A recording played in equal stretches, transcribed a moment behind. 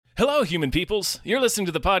Hello, human peoples. You're listening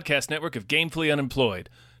to the podcast network of Gamefully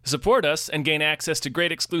Unemployed. To support us and gain access to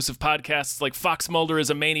great exclusive podcasts like Fox Mulder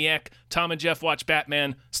is a Maniac, Tom and Jeff Watch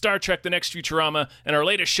Batman, Star Trek The Next Futurama, and our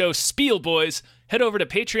latest show, Spiel Boys, head over to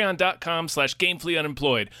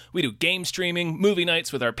patreon.com/gamefullyunemployed. We do game streaming, movie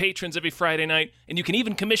nights with our patrons every Friday night, and you can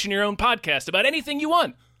even commission your own podcast about anything you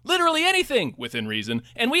want. Literally anything, within reason,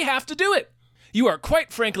 and we have to do it. You are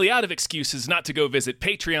quite frankly out of excuses not to go visit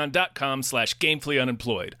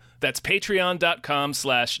patreon.com/gamefullyunemployed. That's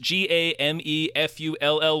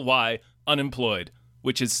patreon.com/GAMEFULLY unemployed,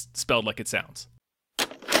 which is spelled like it sounds.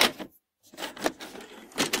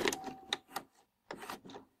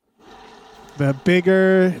 The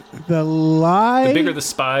bigger the lie? The bigger the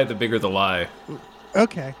spy, the bigger the lie.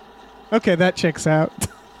 Okay, that checks out.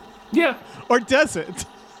 Yeah. Or does it?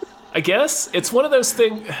 I guess. It's one of those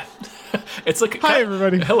things... It's like hi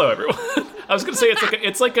everybody. Hello everyone. I was gonna say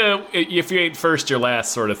it's like a if you ain't first you're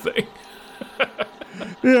last sort of thing.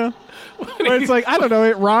 Yeah. Where it's like, I don't know,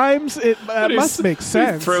 it rhymes. It must make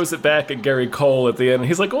sense. He throws it back at Gary Cole at the end.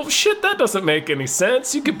 He's like, "Oh shit, that doesn't make any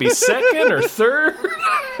sense. You could be second or third."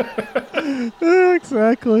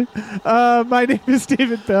 Exactly. My name is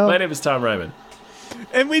David Bell. My name is Tom Ryman.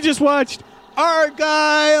 And we just watched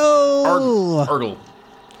Argylle.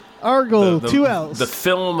 Argylle, two L's. The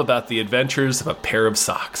film about the adventures of a pair of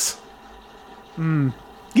socks.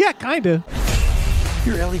 Yeah, kinda.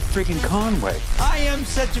 You're Ellie friggin' Conway. I am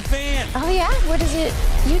such a fan. Oh, yeah? What is it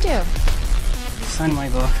you do? Sign my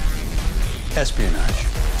book. Espionage.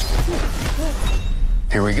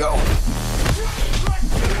 Here we go.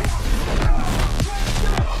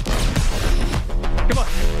 Come on.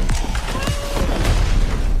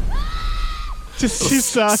 Just two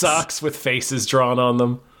socks. Socks with faces drawn on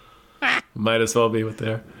them. Might as well be what they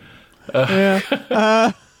are.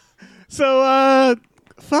 Yeah.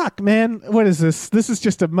 Fuck, man. What is this? This is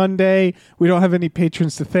just a Monday. We don't have any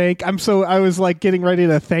patrons to thank. I was like getting ready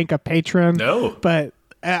to thank a patron. No. But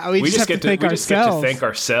we just have to thank ourselves. We just get to thank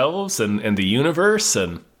ourselves and the universe.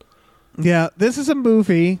 And yeah, this is a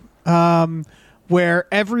movie where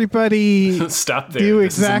everybody stop there. Do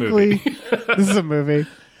exactly. This is a movie.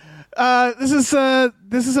 This is a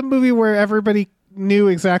movie where everybody knew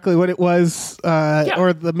exactly what it was,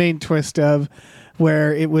 or the main twist of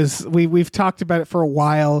where it was. We've talked about it for a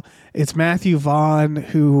while. It's Matthew Vaughn,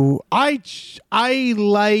 who I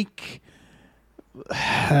like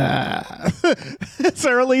his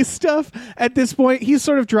early stuff. At this point, he's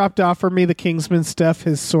sort of dropped off for me. The Kingsman stuff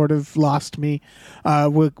has sort of lost me.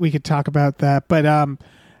 We could talk about that, but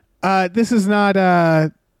this is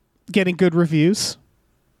not getting good reviews.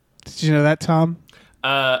 Did you know that, Tom?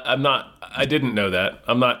 I didn't know that.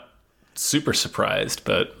 I'm not super surprised,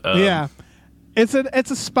 but yeah, it's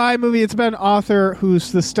a spy movie. It's about an author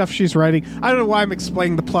who's the stuff she's writing. I don't know why I'm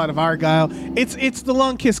explaining the plot of Argylle. It's The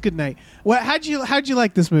Long Kiss Goodnight. How'd you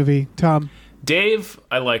like this movie, Tom? Dave,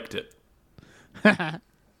 I liked it.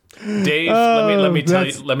 Dave,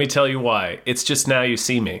 let me tell you why. It's just Now You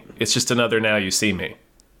See Me. It's just another Now You See Me.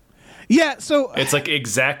 Yeah, so it's like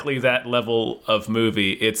exactly that level of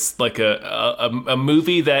movie. It's like a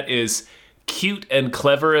movie that is cute and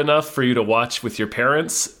clever enough for you to watch with your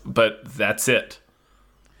parents, but that's it.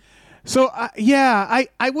 So I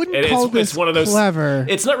wouldn't call this one of those, clever.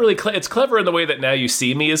 It's not really it's clever in the way that Now You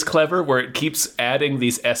See Me is clever, where it keeps adding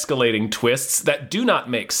these escalating twists that do not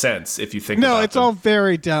make sense if you think about them. No, it's all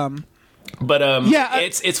very dumb. But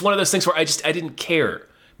it's one of those things where I didn't care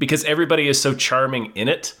because everybody is so charming in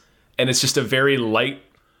it. And it's just a very light,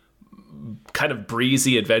 kind of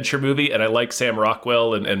breezy adventure movie. And I like Sam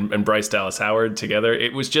Rockwell and Bryce Dallas Howard together.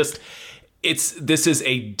 It was just, this is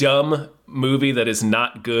a dumb movie that is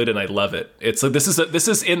not good, and I love it. It's like this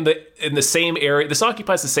is in the same area. This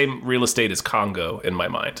occupies the same real estate as Congo in my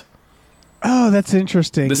mind. Oh, that's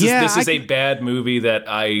interesting. This is a bad movie that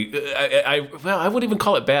I wouldn't even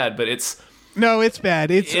call it bad, but it's. No, it's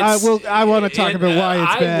bad. I want to talk about why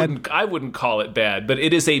it's bad. I wouldn't call it bad, but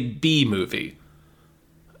it is a B movie.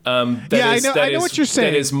 I know what you're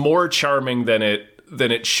saying. That is more charming than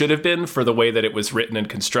it should have been for the way that it was written and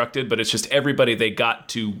constructed. But it's just everybody they got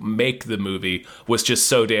to make the movie was just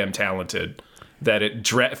so damn talented that it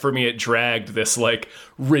dragged this like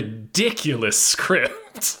ridiculous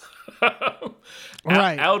script.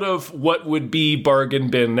 Right. Out of what would be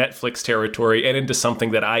bargain bin Netflix territory and into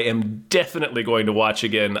something that I am definitely going to watch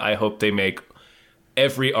again. I hope they make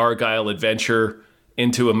every Argylle adventure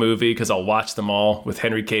into a movie because I'll watch them all with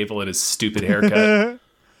Henry Cavill and his stupid haircut.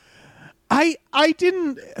 I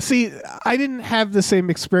didn't have the same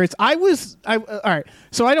experience. All right.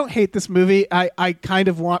 So I don't hate this movie. I kind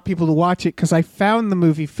of want people to watch it because I found the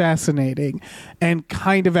movie fascinating and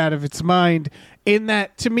kind of out of its mind in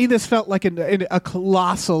that, to me, this felt like a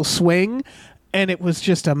colossal swing, and it was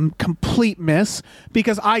just a complete miss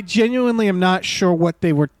because I genuinely am not sure what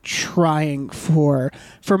they were trying for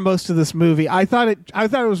most of this movie. I thought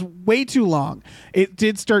it was way too long. It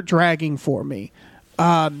did start dragging for me.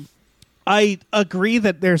 I agree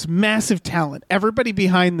that there's massive talent. Everybody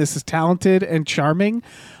behind this is talented and charming.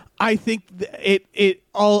 I think it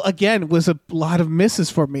all, again, was a lot of misses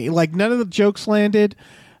for me. Like, none of the jokes landed.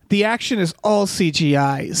 The action is all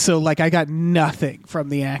CGI, so like I got nothing from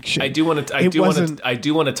the action. I do want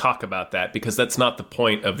to talk about that because that's not the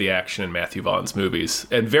point of the action in Matthew Vaughn's movies,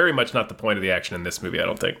 and very much not the point of the action in this movie, I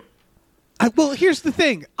don't think. Well, here's the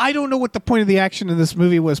thing. I don't know what the point of the action in this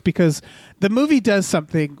movie was because the movie does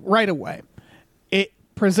something right away. It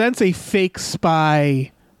presents a fake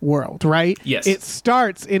spy world, right? Yes. It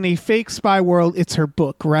starts in a fake spy world. It's her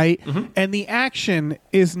book, right? Mm-hmm. And the action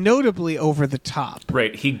is notably over the top.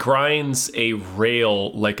 Right. He grinds a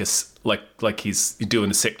rail like he's doing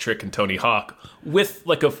the sick trick in Tony Hawk with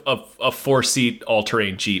like a 4-seat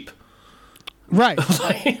all-terrain Jeep. Right.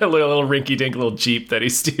 Like a little rinky-dink little Jeep that he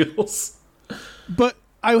steals. But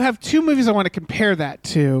I have two movies I want to compare that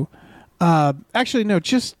to. Actually, no,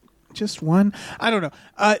 just one. I don't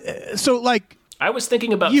know. So, like, I was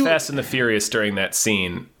thinking about Fast and the Furious during that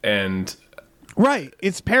scene, and right,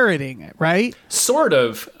 it's parodying it, right? Sort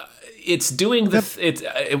of. It's doing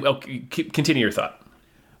continue your thought.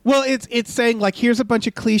 Well, it's saying like here's a bunch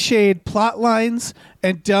of cliched plot lines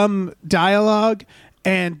and dumb dialogue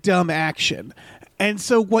and dumb action. And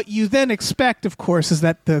so what you then expect, of course, is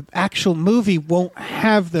that the actual movie won't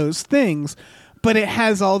have those things, but it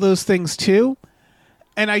has all those things too.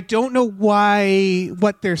 And I don't know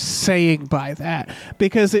what they're saying by that,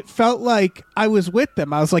 because it felt like I was with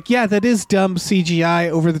them. I was like, yeah, that is dumb CGI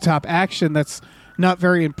over the top action. That's not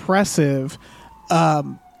very impressive.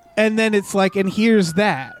 And then it's like, and here's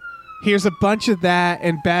that. Here's a bunch of that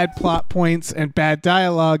and bad plot points and bad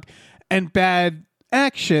dialogue and bad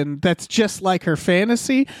action that's just like her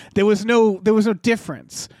fantasy. There was no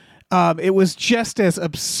difference. It was just as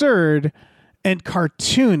absurd and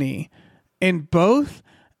cartoony in both.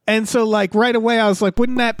 And so like right away I was like,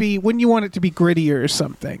 wouldn't you want it to be grittier or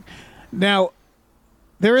something? Now,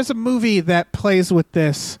 there is a movie that plays with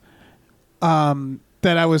this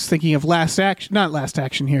that I was thinking of, not Last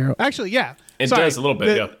Action Hero. Actually, yeah. It does a little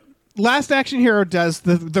bit, yeah. Last Action Hero does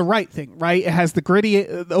the right thing, right? It has the gritty,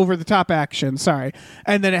 over-the-top action,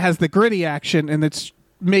 and then it has the gritty action, and it's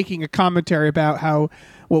making a commentary about how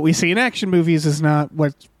what we see in action movies is not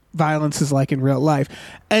what violence is like in real life.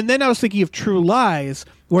 And then I was thinking of True Lies,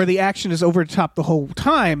 where the action is over the top the whole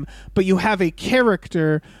time, but you have a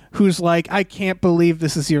character who's like, I can't believe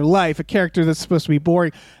this is your life, a character that's supposed to be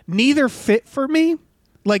boring. Neither fit for me.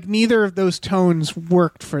 Like, neither of those tones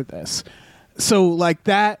worked for this. So, like,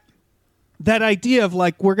 that idea of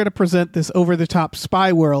like, we're going to present this over-the-top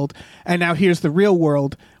spy world, and now here's the real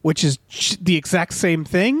world, which is the exact same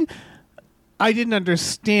thing. I didn't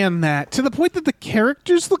understand that, to the point that the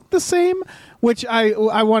characters look the same, which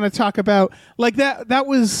I want to talk about. Like, that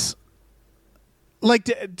was like,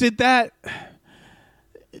 did that...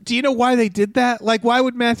 Do you know why they did that? Like, why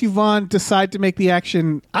would Matthew Vaughn decide to make the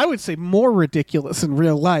action, I would say, more ridiculous in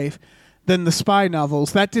real life than the spy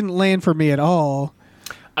novels? That didn't land for me at all.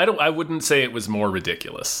 I wouldn't say it was more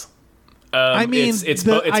ridiculous. I mean, it's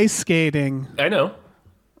ice skating. I know.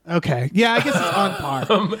 Okay. Yeah, I guess it's on par.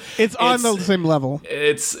 It's on the same level.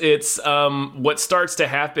 It's what starts to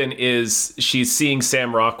happen is she's seeing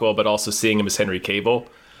Sam Rockwell, but also seeing him as Henry Cable.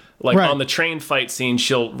 Like, right. On the train fight scene,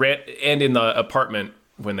 and in the apartment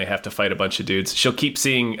when they have to fight a bunch of dudes, she'll keep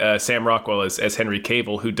seeing Sam Rockwell as Henry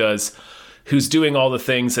Cable, who's doing all the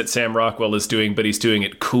things that Sam Rockwell is doing, but he's doing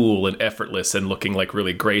it cool and effortless and looking like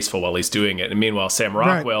really graceful while he's doing it. And meanwhile, Sam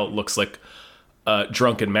Rockwell looks like a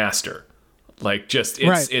drunken master. Like, just,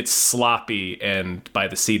 it's sloppy and by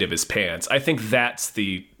the seat of his pants. I think that's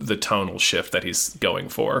the tonal shift that he's going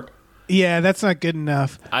for. Yeah, that's not good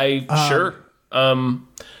enough. Sure.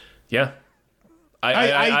 Yeah.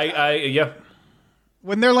 Yeah.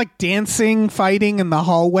 When they're like dancing, fighting in the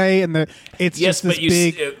hallway, and it's just this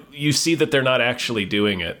big. You see that they're not actually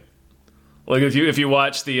doing it. Like, if you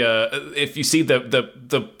watch if you see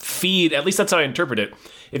the feed, at least that's how I interpret it.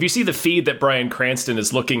 If you see the feed that Bryan Cranston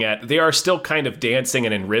is looking at, they are still kind of dancing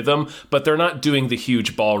and in rhythm, but they're not doing the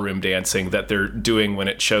huge ballroom dancing that they're doing when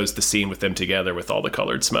it shows the scene with them together with all the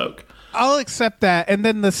colored smoke. I'll accept that, and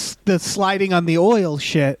then the sliding on the oil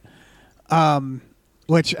shit.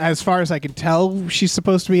 which, as far as I can tell, she's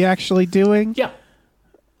supposed to be actually doing. Yeah.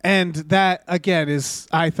 And that, again, is,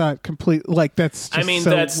 I thought, complete, like, that's just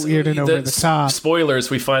that's weird and over the top. Spoilers,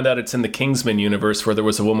 we find out it's in the Kingsman universe where there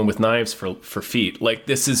was a woman with knives for feet. Like,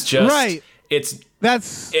 this is just... Right.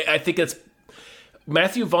 I think it's...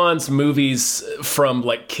 Matthew Vaughn's movies from,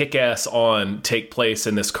 like, Kick-Ass on take place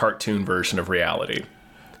in this cartoon version of reality.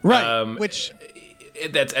 Right, which...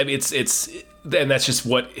 That's, I mean, it's... And that's just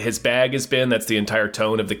what his bag has been. That's the entire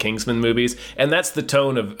tone of the Kingsman movies. And that's the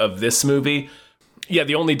tone of this movie. Yeah,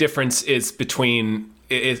 the only difference is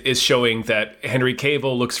showing that Henry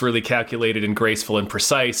Cavill looks really calculated and graceful and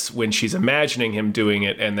precise when she's imagining him doing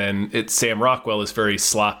it, and then Sam Rockwell is very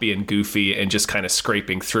sloppy and goofy and just kind of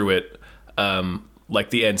scraping through it,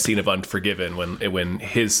 like the end scene of Unforgiven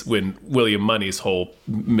when William Money's whole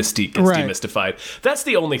mystique gets demystified. That's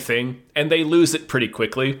the only thing, and they lose it pretty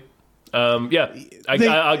quickly. I'll give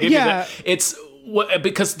you that. It's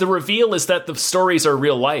because the reveal is that the stories are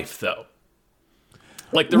real life, though.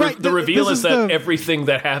 Like, the reveal is that everything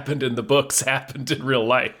that happened in the books happened in real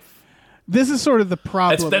life. This is sort of the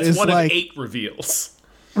problem. That's one of 8 reveals.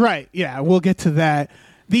 Right, yeah, we'll get to that.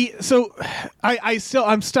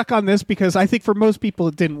 I'm stuck on this because I think for most people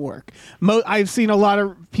it didn't work. I've seen a lot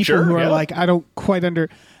of people who are like, I don't quite and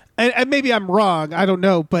maybe I'm wrong, I don't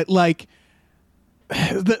know, but like,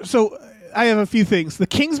 so I have a few things. The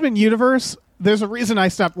Kingsman universe... There's a reason I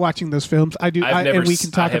stopped watching those films. And we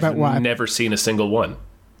can talk about why. I've never seen a single one.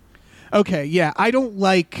 Okay, yeah. I don't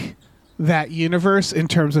like that universe in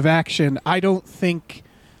terms of action. I don't think...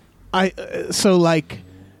 So, like,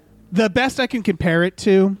 the best I can compare it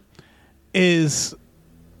to is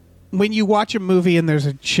when you watch a movie and there's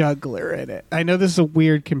a juggler in it. I know this is a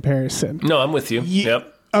weird comparison. No, I'm with you.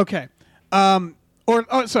 Yep. Okay.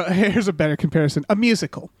 So here's a better comparison. A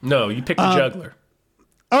musical. No, you picked a juggler.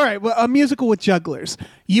 All right, well, a musical with jugglers.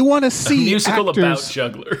 You want to see a musical actors, about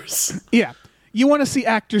jugglers. Yeah. You want to see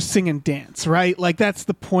actors sing and dance, right? Like, that's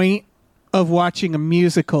the point of watching a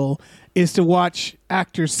musical, is to watch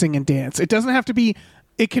actors sing and dance. It doesn't have to be...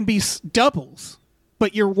 It can be doubles,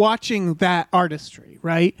 but you're watching that artistry,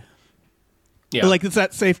 right? Yeah. Like, is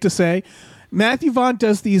that safe to say? Matthew Vaughn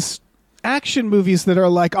does these action movies that are,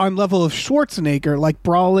 like, on level of Schwarzenegger, like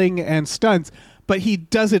brawling and stunts, but he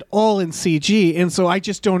does it all in CG, and so I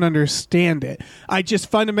just don't understand it. I just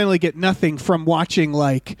fundamentally get nothing from watching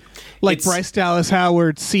like Bryce Dallas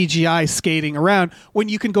Howard CGI skating around when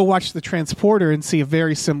you can go watch The Transporter and see a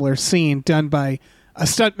very similar scene done by a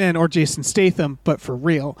stuntman or Jason Statham, but for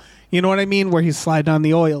real. You know what I mean? Where he's sliding on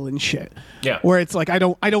the oil and shit. Yeah. Where it's like I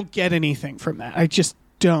don't get anything from that. I just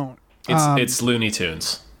don't. It's Looney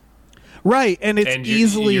Tunes. Right, and it's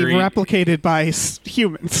easily replicated by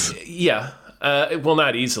humans. Yeah. Well,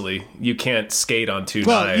 not easily. You can't skate on 2 knives.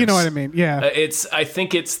 Well, you know what I mean. Yeah. I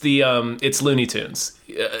think it's it's Looney Tunes.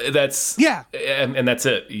 That's and that's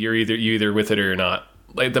it. You're either with it or you're not.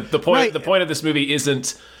 Like the point. Right. The point of this movie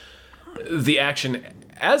isn't the action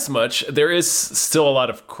as much. There is still a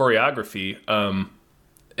lot of choreography.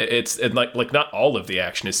 It's like not all of the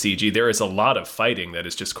action is CG. There is a lot of fighting that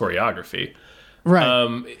is just choreography.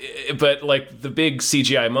 Right. But like the big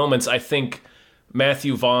CGI moments, I think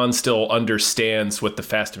Matthew Vaughn still understands what the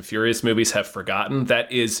Fast and Furious movies have forgotten.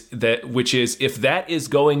 Which is if that is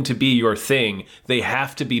going to be your thing, they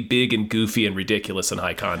have to be big and goofy and ridiculous and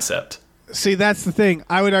high concept. See, that's the thing.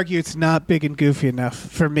 I would argue it's not big and goofy enough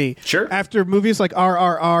for me. Sure. After movies like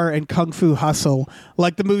RRR and Kung Fu Hustle,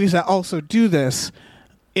 like the movies that also do this,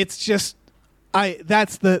 it's just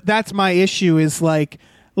that's my issue is like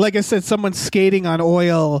I said, someone skating on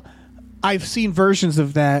oil. I've seen versions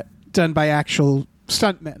of that done by actual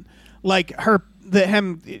stuntmen, like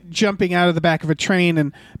him jumping out of the back of a train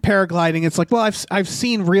and paragliding. It's like, well, I've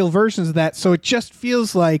seen real versions of that, so it just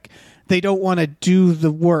feels like they don't want to do the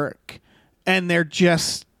work, and they're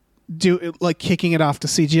just kicking it off to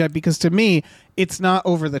CGI, because to me, it's not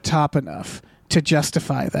over the top enough to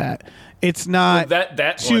justify that. It's not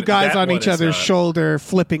two guys on each other's shoulder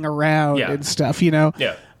flipping around and stuff, you know?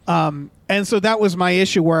 Yeah. And so that was my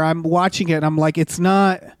issue, where I'm watching it and I'm like, it's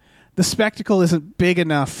not... The spectacle isn't big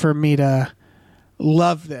enough for me to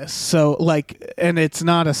love this. So and it's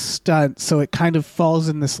not a stunt. So it kind of falls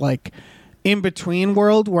in this like in between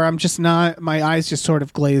world where I'm just not, my eyes just sort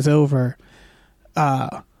of glaze over.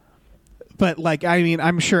 But like, I mean,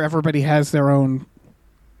 I'm sure everybody has their own,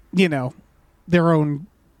 their own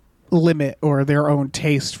limit or their own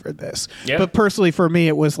taste for this. Yeah. But personally for me,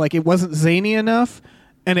 it was like, it wasn't zany enough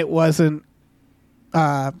and it wasn't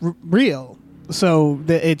real. So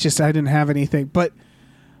I didn't have anything. But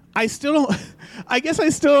I still don't. I guess I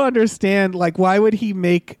still don't understand. Like, why would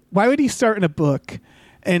he start in a book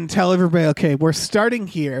and tell everybody, okay, we're starting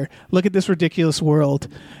here. Look at this ridiculous world,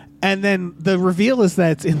 and then the reveal is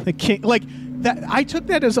that it's in the king. Like that, I took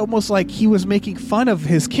that as almost like he was making fun of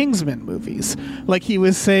his Kingsman movies. Like he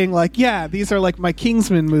was saying, like, yeah, these are like my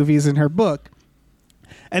Kingsman movies in her book.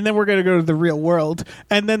 And then we're going to go to the real world.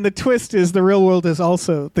 And then the twist is the real world is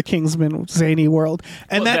also the Kingsman zany world.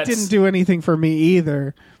 And that didn't do anything for me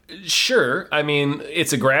either. Sure. I mean,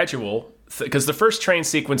 it's a gradual, because the first action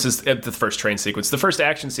sequence is the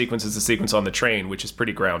sequence on the train, which is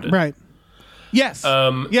pretty grounded. Right. Yes.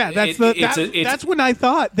 That's when I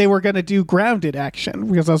thought they were going to do grounded action,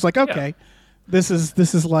 because I was like, okay, this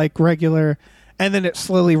is like regular, and then it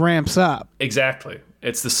slowly ramps up. Exactly.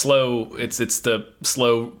 It's the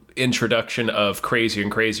slow introduction of crazier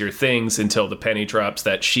and crazier things until the penny drops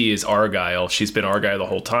that she is Argylle. She's been Argylle the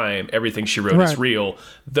whole time. Everything she wrote is real.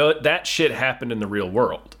 That shit happened in the real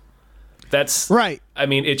world. That's right. I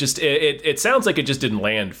mean, it sounds like it just didn't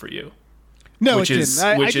land for you. No, it didn't.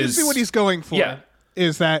 I can see what he's going for. Yeah.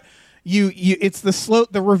 Is that it's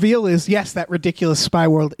the reveal is, yes, that ridiculous spy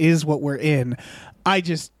world is what we're in.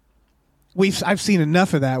 I've seen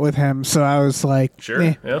enough of that with him, so I was like, sure,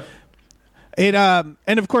 yeah. It and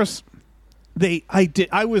of course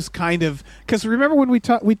I was kind of, because remember when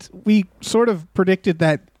we sort of predicted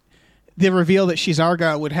that the reveal that she's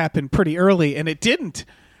Argylle would happen pretty early, and it didn't,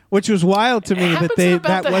 which was wild to me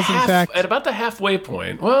that was in fact at about the halfway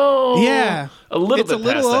point. Well, yeah, a little bit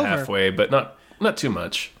past the halfway, but not too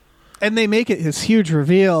much. And they make it this huge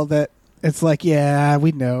reveal that it's like, yeah,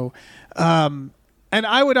 we know. And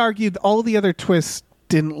I would argue that all the other twists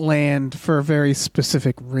didn't land for a very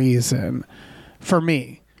specific reason for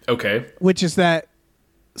me. Okay. Which is that,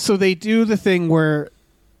 so they do the thing where,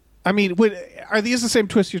 I mean, are these the same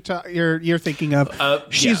twists you're thinking of?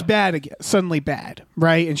 She's bad again, suddenly bad,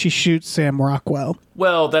 right? And she shoots Sam Rockwell.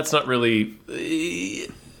 Well, that's not really...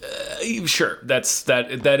 sure,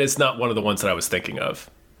 that is not one of the ones that I was thinking of.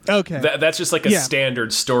 Okay. That's just like a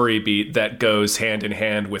standard story beat that goes hand in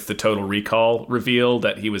hand with the Total Recall reveal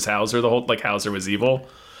that he was Hauser like Hauser was evil.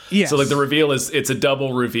 Yes. So like the reveal it's a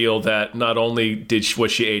double reveal that not only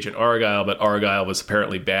was she Agent Argylle, but Argylle was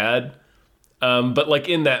apparently bad. But like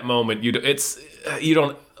in that moment,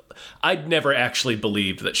 I'd never actually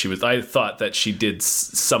believed that she was. I thought that she did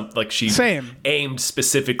aimed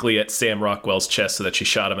specifically at Sam Rockwell's chest so that she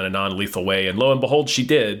shot him in a non-lethal way, and lo and behold, she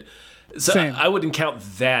did. So I wouldn't count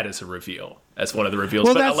that as a reveal, as one of the reveals.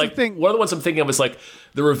 Well, but that's the thing. One of the ones I'm thinking of was like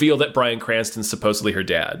the reveal that Bryan Cranston's supposedly her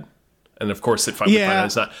dad. And of course, we find out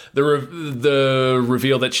it's not. The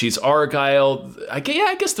reveal that she's Argylle. I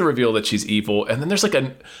guess the reveal that she's evil. And then there's like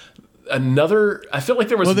another. I feel like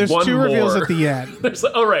there was one more. Well, there's two reveals at the end.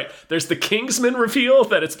 There's the Kingsman reveal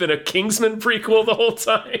that it's been a Kingsman prequel the whole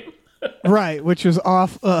time. Right, which was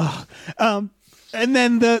off. And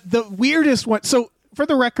then the weirdest one. So, for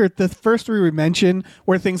the record, the first three we mentioned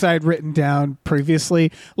were things I had written down previously.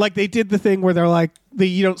 Like, they did the thing where they're like,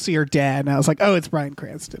 you don't see her dad. And I was like, oh, it's Bryan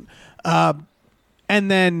Cranston. And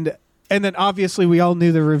then obviously we all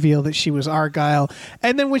knew the reveal that she was Argylle.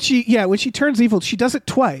 And then when she turns evil, she does it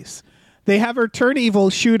twice. They have her turn evil,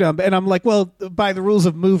 shoot him. And I'm like, well, by the rules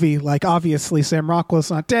of movie, like, obviously Sam Rockwell's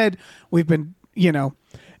not dead. We've been,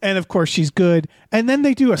 and of course she's good. And then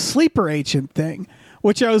they do a sleeper agent thing,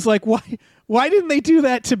 which I was like, why didn't they do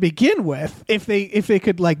that to begin with? If they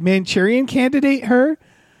could like Manchurian candidate her,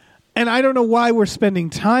 and I don't know why we're spending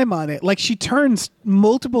time on it. Like, she turns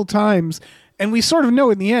multiple times, and we sort of know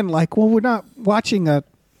in the end, like, well, we're not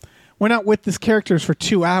with these characters for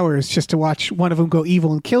 2 hours just to watch one of them go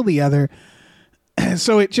evil and kill the other.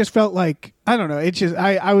 So it just felt like, I don't know. It just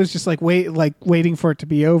I was just waiting for it to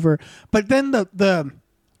be over. But then the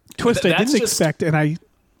twist I didn't expect, and I.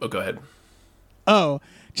 Oh, go ahead. Oh.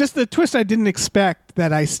 Just the twist I didn't expect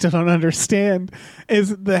that I still don't understand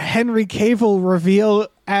is the Henry Cavill reveal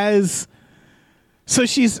as... So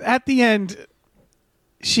she's at the end,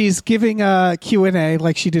 she's giving a Q&A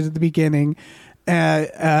like she did at the beginning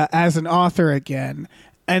as an author again.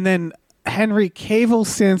 And then Henry Cavill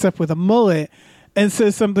stands up with a mullet and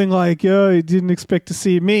says something like, oh, you didn't expect to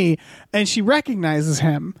see me. And she recognizes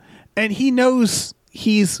him. And he knows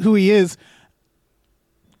he's who he is.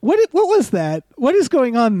 What was that? What is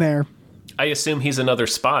going on there? I assume he's another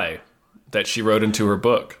spy that she wrote into her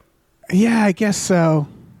book. Yeah, I guess so.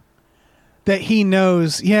 That he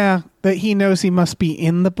knows he must be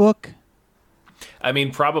in the book. I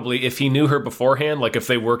mean, probably if he knew her beforehand, like if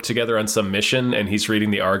they worked together on some mission and he's reading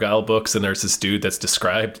the Argylle books and there's this dude that's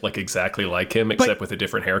described like exactly like him, except with a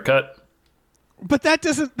different haircut. But that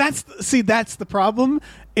doesn't, that's the problem,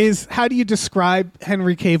 is how do you describe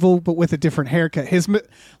Henry Cavill but with a different haircut?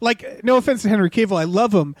 No offense to Henry Cavill, I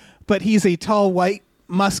love him, but he's a tall, white,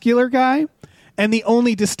 muscular guy, and the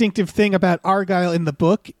only distinctive thing about Argylle in the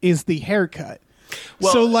book is the haircut.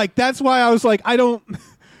 Well, so that's why I was like, I don't.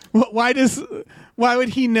 Why would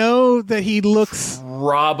he know that he looks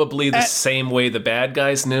probably the same way the bad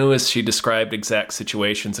guys knew, as she described exact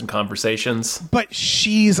situations and conversations? But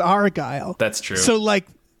she's Argylle. That's true. So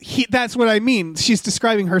that's what I mean. She's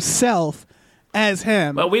describing herself as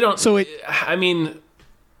him. Well, we don't. So you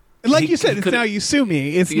said, it's now you sue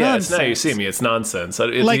me. It's nonsense. It's now you see me. It's nonsense.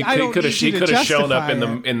 He could have shown up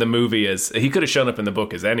in the movie as he could have shown up in the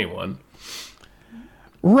book as anyone.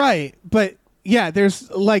 Right, but yeah,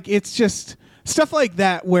 there's it's just stuff like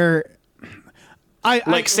that where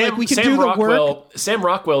Sam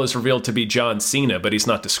Rockwell is revealed to be John Cena, but he's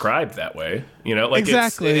not described that way.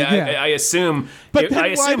 Exactly. I assume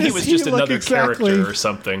he was just another character or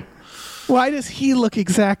something. Why does he look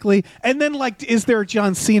exactly? And then, is there a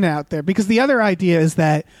John Cena out there? Because the other idea is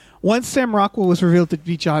that once Sam Rockwell was revealed to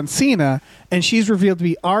be John Cena and she's revealed to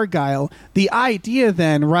be Argylle, the idea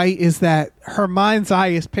then, right, is that her mind's eye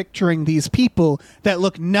is picturing these people that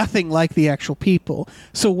look nothing like the actual people.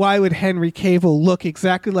 So why would Henry Cavill look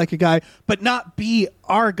exactly like a guy but not be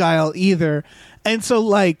Argylle either? And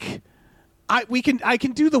so I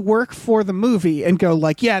can do the work for the movie and go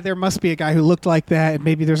there must be a guy who looked like that, and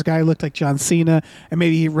maybe there's a guy who looked like John Cena, and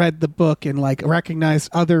maybe he read the book and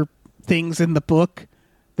recognized other things in the book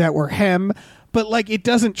that were him, but it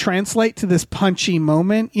doesn't translate to this punchy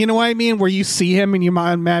moment. You know what I mean? Where you see him and you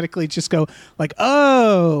automatically just go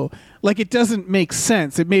oh, it doesn't make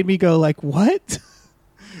sense. It made me go what?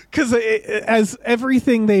 Because as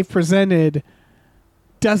everything they've presented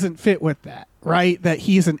doesn't fit with that, right? That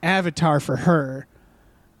he's an avatar for her,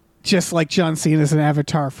 just like John Cena is an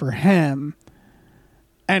avatar for him.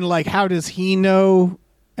 And how does he know?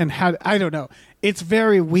 And how, I don't know. It's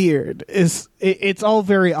very weird. It's all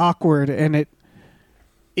very awkward, and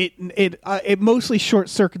it mostly short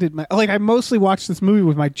circuited my. I mostly watched this movie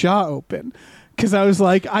with my jaw open because I was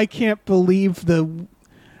I can't believe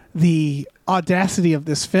the audacity of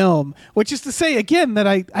this film. Which is to say, again, that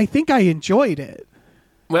I think I enjoyed it.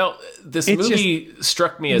 Well, this movie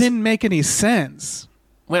struck me as didn't make any sense.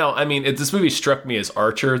 Well, I mean, this movie struck me as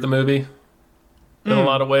Archer, the movie, in a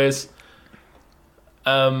lot of ways.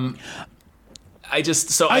 I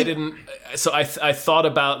thought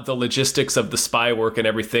about the logistics of the spy work and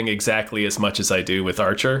everything exactly as much as I do with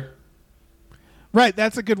Archer. Right,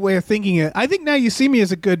 that's a good way of thinking it. I think Now You See Me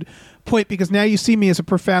is a good point because Now You See Me is a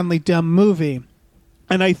profoundly dumb movie.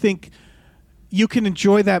 And I think you can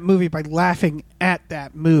enjoy that movie by laughing at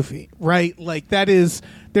that movie, right? There's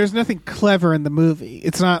nothing clever in the movie.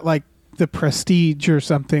 It's not like The Prestige or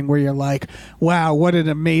something where you're wow, what an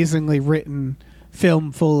amazingly written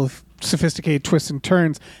film full of sophisticated twists and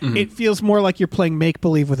turns. Mm-hmm. It feels more like you're playing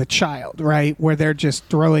make-believe with a child, right? Where they're just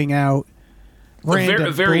throwing out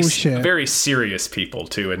random bullshit. Very serious people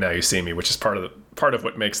too, and Now You See Me, which is part of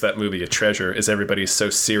what makes that movie a treasure, is everybody's so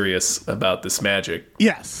serious about this magic.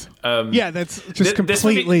 Yes. That's just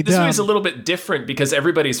completely dumb. This movie's a little bit different because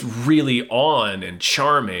everybody's really on and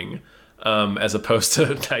charming. As opposed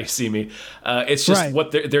to Now You See Me. It's just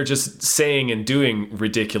what they're just saying and doing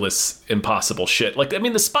ridiculous, impossible shit.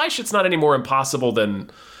 The spy shit's not any more impossible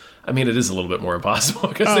than... I mean, it is a little bit more impossible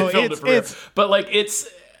because they filmed it for real. But,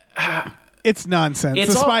 it's nonsense.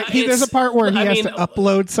 There's a part where he has to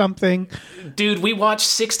upload something. Dude, we watched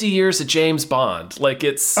 60 years of James Bond.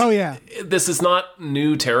 Oh, yeah. This is not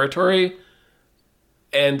new territory.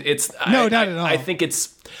 And it's... No, not at all.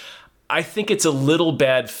 I think it's a little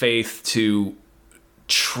bad faith to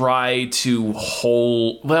try to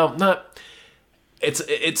hold... Well, not...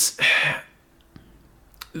 It's...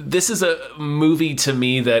 This is a movie to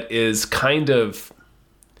me that is kind of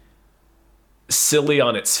silly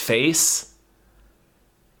on its face.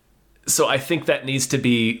 So I think that needs to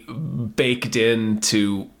be baked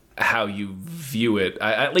into how you view it.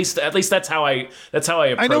 At least that's how I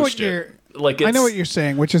approached it. I know what you're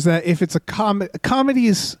saying, which is that if it's a comedy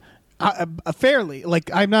is... fairly,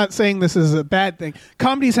 I'm not saying this is a bad thing.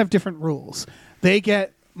 Comedies have different rules. They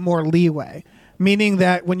get more leeway, meaning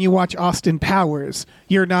that when you watch Austin Powers,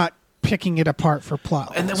 you're not picking it apart for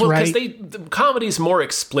plot. And because the comedies more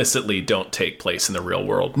explicitly don't take place in the real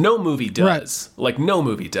world. No movie does. No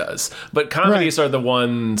movie does. But comedies are the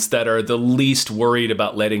ones that are the least worried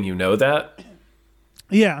about letting you know that.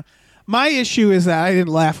 Yeah. My issue is that I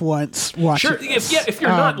didn't laugh once watching this. If you're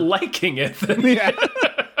not liking it, then... Yeah.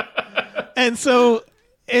 And so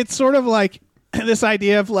it's sort of this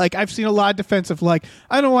idea of I've seen a lot of defense of I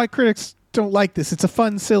don't know why critics don't like this. It's a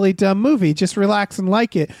fun, silly, dumb movie. Just relax and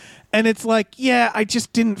like it. And it's like, yeah, I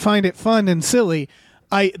just didn't find it fun and silly.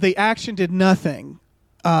 The action did nothing.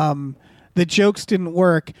 The jokes didn't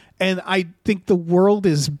work, and I think the world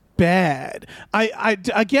is bad. I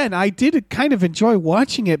did kind of enjoy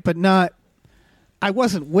watching it, but not. I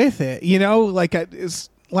wasn't with it, like I was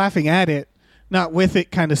laughing at it, not with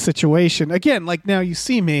it kind of situation. Again, like Now You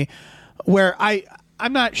See Me, where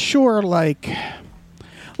I'm not sure, like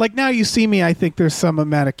Now You See Me, I think there's some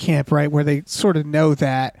amount of camp, right, where they sort of know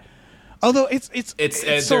that. Although it's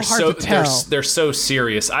so hard to tell. They're so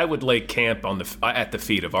serious. I would lay camp at the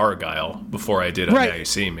feet of Argylle before I did on Now You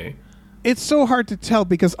See Me. It's so hard to tell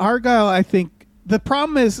because Argylle, I think the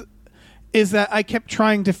problem is that I kept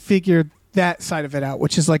trying to figure that side of it out,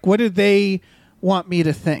 which is like, what do they want me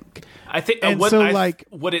to think? I think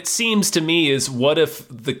what it seems to me is, what if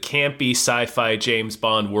the campy sci-fi James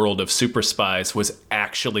Bond world of super spies was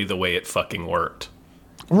actually the way it fucking worked?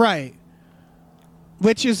 Right.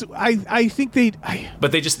 Which is, I think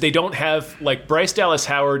but they don't have, like, Bryce Dallas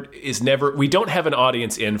Howard is never, we don't have an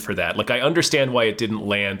audience in for that. Like, I understand why it didn't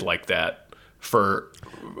land like that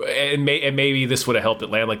and maybe this would have helped it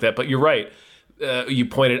land like that, but you're right. You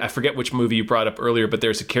pointed, I forget which movie you brought up earlier, but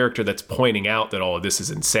there's a character that's pointing out that all of this is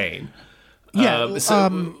insane. Yeah.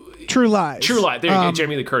 True Lies. True Lies. There you go,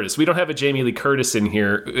 Jamie Lee Curtis. We don't have a Jamie Lee Curtis in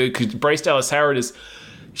here because Bryce Dallas Howard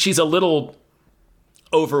she's a little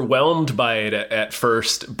overwhelmed by it at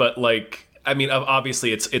first, but like, I mean,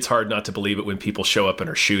 obviously it's hard not to believe it when people show up and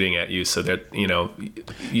are shooting at you, so that,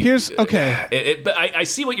 but I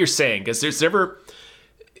see what you're saying, because there's never,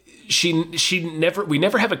 we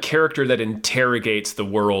never have a character that interrogates the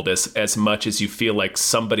world as much as you feel like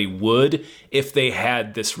somebody would if they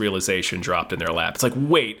had this realization dropped in their lap. It's like,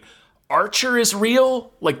 wait, Archer is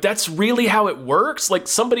real? Like, that's really how it works? Like,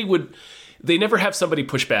 they never have somebody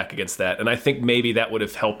push back against that, and I think maybe that would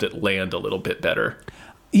have helped it land a little bit better.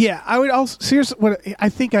 Yeah, I would also. Here's what I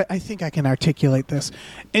think. I think I can articulate this.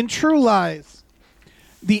 In True Lies,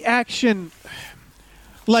 the action,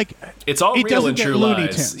 like, it's all real in True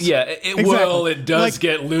Lies. Yeah, exactly. Well, it does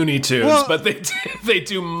get Looney Tunes, but they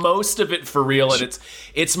do most of it for real, and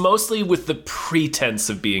it's mostly with the pretense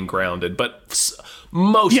of being grounded, but.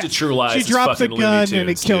 Most of True Lies she drops is fucking a gun Looney Tunes, and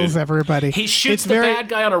it kills everybody. He shoots the bad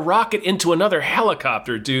guy on a rocket into another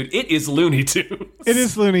helicopter, dude. It is Looney Tunes. It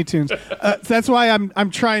is Looney Tunes. That's why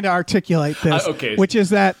I'm trying to articulate this. Okay. Which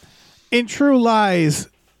is that in True Lies,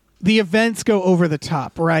 the events go over the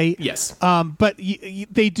top, right? Yes. But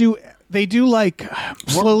they do like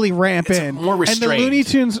slowly ramp in. More restrained. And the Looney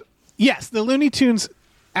Tunes, the Looney Tunes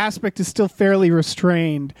aspect is still fairly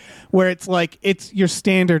restrained, where it's like it's your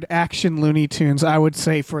standard action Looney Tunes, I would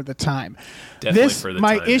say, for the time. Definitely for the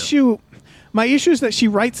time. My issue is that she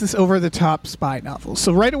writes this over the top spy novel.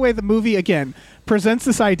 So right away the movie again presents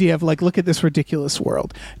this idea of like, look at this ridiculous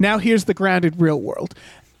world. Now here's the grounded real world.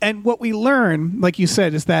 And what we learn, like you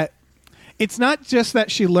said, is that it's not just that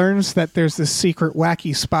she learns that there's this secret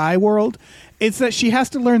wacky spy world, it's that she has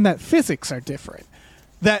to learn that physics are different.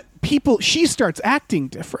 That she starts acting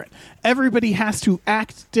different. Everybody has to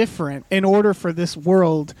act different in order for this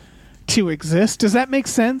world to exist. Does that make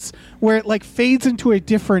sense? Where it like fades into a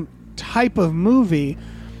different type of movie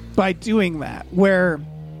by doing that. Where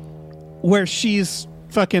she's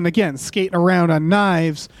fucking, again, skating around on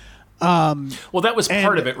knives. Well, that was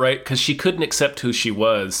part of it, right? Because she couldn't accept who she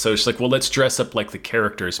was. So she's like, well, let's dress up like the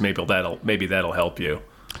characters. Maybe that'll help you.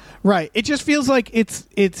 Right. It just feels like it's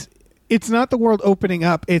not the world opening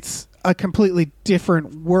up. It's a completely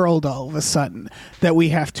different world all of a sudden that we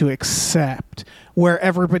have to accept, where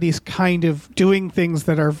everybody's kind of doing things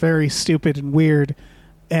that are very stupid and weird,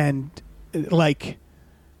 and like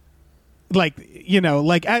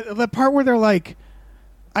the part where they're like,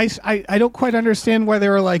 I don't quite understand why they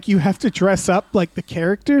were like, you have to dress up like the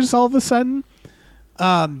characters all of a sudden,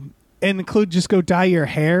 and just go dye your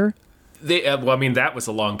hair. That was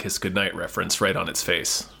a Long Kiss Goodnight reference right on its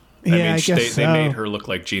face. I guess they made her look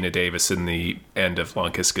like Gina Davis in the end of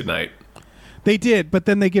Long Kiss Goodnight. They did, but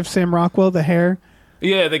then they give Sam Rockwell the hair.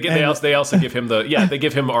 Yeah, they also give him they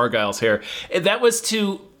give him Argyle's hair. And that was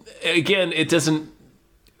again, it doesn't,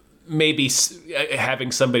 maybe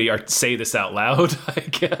having somebody say this out loud, I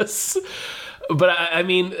guess. But I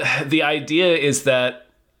mean, the idea is that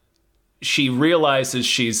she realizes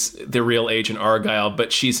she's the real Agent Argylle,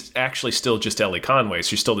 but she's actually still just Ellie Conway.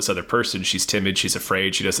 She's still this other person. She's timid. She's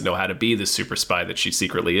afraid. She doesn't know how to be the super spy that she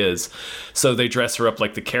secretly is. So they dress her up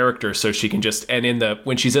like the character so she can just... And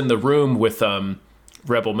when she's in the room with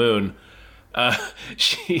Rebel Moon,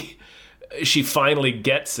 she finally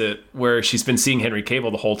gets it, where she's been seeing Henry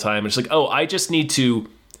Cable the whole time. And she's like, oh, I just need to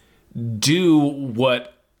do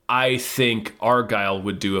what I think Argylle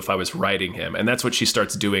would do if I was writing him. And that's what she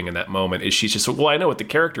starts doing in that moment, is she's just, well, I know what the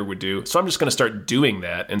character would do, so I'm just going to start doing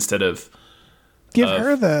that instead of... Give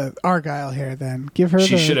her the Argylle hair, then. Give her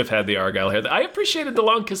She should have had the Argylle hair. I appreciated the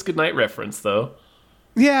Long Kiss Goodnight reference, though.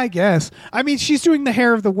 Yeah, I guess. I mean, she's doing the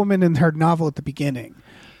hair of the woman in her novel at the beginning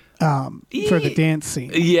for the dance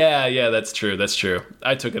scene. Yeah, that's true.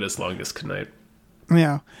 I took it as Long Kiss Goodnight.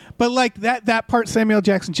 Yeah. But like that part, Samuel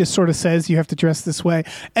Jackson just sort of says you have to dress this way.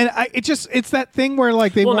 And it's that thing where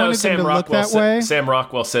like they wanted them to look that way. Sam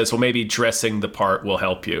Rockwell says, well, maybe dressing the part will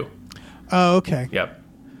help you. Oh, okay. Yep.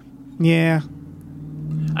 Yeah.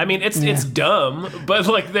 I mean, it's dumb, but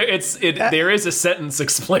like there is a sentence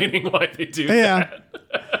explaining why they do that.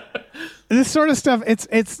 This sort of stuff,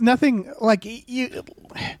 it's nothing like you.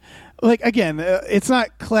 Like again, it's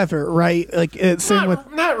not clever, right? Like it's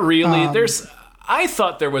not really. I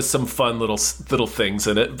thought there was some fun little things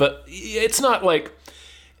in it, but it's not like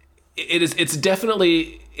it is. It's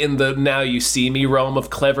definitely in the Now You See Me realm of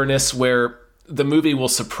cleverness, where the movie will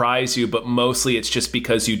surprise you, but mostly it's just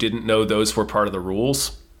because you didn't know those were part of the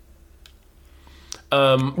rules.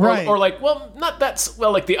 Right. Or like, well, not that's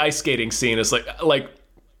well, like the ice skating scene is like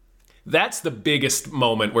that's the biggest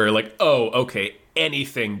moment where like, oh, okay,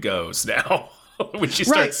 anything goes now when she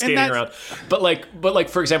starts skating around. But like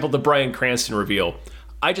for example, the Bryan Cranston reveal,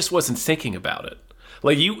 I just wasn't thinking about it.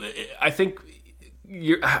 Like I think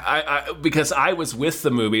because I was with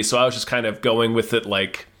the movie, so I was just kind of going with it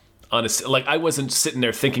like. Honestly, like I wasn't sitting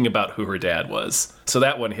there thinking about who her dad was. So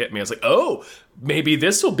that one hit me. I was like, oh, maybe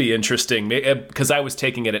this will be interesting. Because I was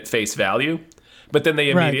taking it at face value. But then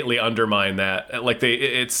they immediately undermine that. Like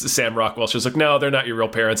it's Sam Rockwell. She's like, no, they're not your real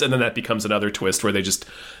parents. And then that becomes another twist where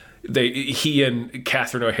he and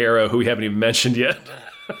Catherine O'Hara, who we haven't even mentioned yet.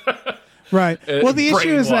 Right. Well, the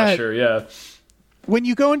issue is that when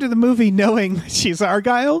you go into the movie knowing that she's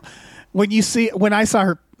Argylle, when I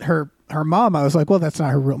saw her mom, I was like, well, that's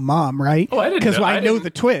not her real mom, right? Oh, I didn't know. Because I know the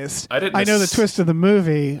twist. I know the twist of the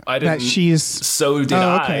movie. That she's... So did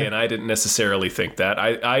I, and I didn't necessarily think that.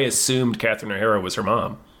 I assumed Catherine O'Hara was her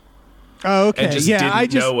mom. Oh, okay. And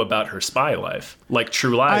didn't know about her spy life, like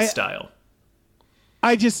True Lies style.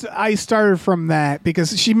 I started from that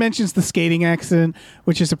because she mentions the skating accident,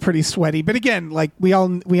 which is a pretty sweaty. But again, like we all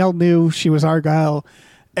knew she was Argylle,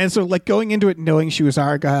 and so like going into it knowing she was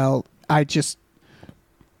Argylle, I just...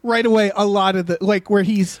 Right away, a lot of the where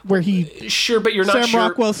he sure, but you're not Sam sure.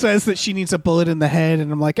 Rockwell says that she needs a bullet in the head,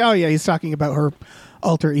 and I'm like, oh yeah, he's talking about her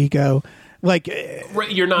alter ego. Like,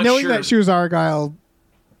 you're not knowing sure that she was Argylle.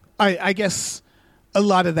 I guess a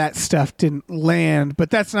lot of that stuff didn't land, but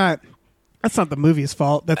that's not the movie's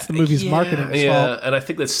fault. That's the movie's marketing's fault. Yeah, and I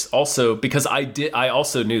think that's also because I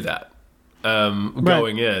also knew that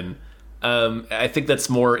going in. I think that's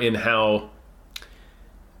more in how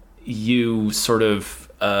you sort of.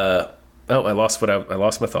 I lost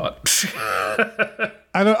my thought.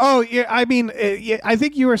 I don't. Oh, yeah. I mean, I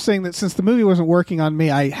think you were saying that since the movie wasn't working on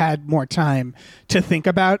me, I had more time to think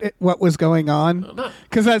about what was going on.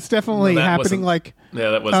 Because that's definitely happening. Like,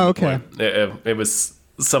 yeah, that wasn't. Oh, okay. The point. It was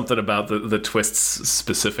something about the twists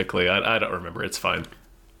specifically. I don't remember. It's fine.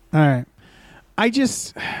 All right.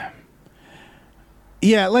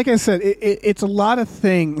 Yeah, like I said, it's a lot of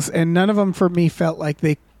things, and none of them for me felt like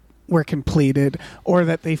they were completed or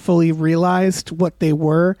that they fully realized what they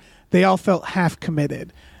were. They all felt half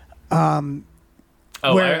committed. I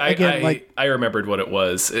remembered what it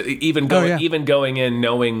was. Even going in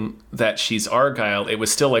knowing that she's Argylle, it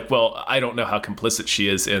was still like, well, I don't know how complicit she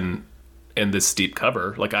is in this deep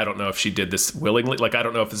cover. Like, I don't know if she did this willingly. Like, I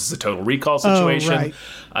don't know if this is a total recall situation. Right.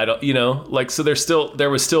 I don't, like, so there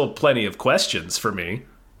was still plenty of questions for me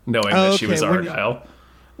knowing that she was Argylle.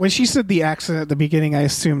 When she said the accident at the beginning, I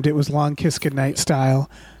assumed it was Long Kiss Goodnight style,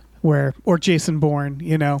 or Jason Bourne,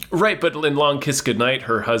 you know. Right, but in Long Kiss Goodnight,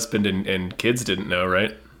 her husband and kids didn't know,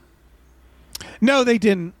 right? No, they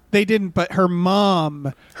didn't. They didn't. But her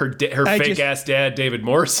mom, her fake ass dad, David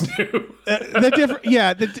Morse, knew.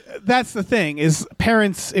 That's the thing. Is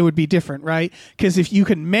parents, it would be different, right? Because if you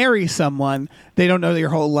can marry someone, they don't know your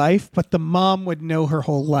whole life, but the mom would know her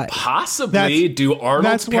whole life. Possibly. Do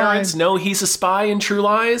Arnold's parents know he's a spy in True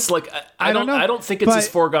Lies? Like, I don't know. I don't think it's as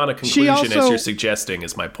foregone a conclusion as you're suggesting.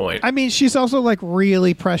 Is my point. I mean, she's also like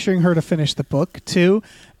really pressuring her to finish the book too.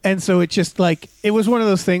 And so it just like, it was one of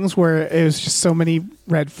those things where it was just so many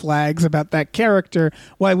red flags about that character.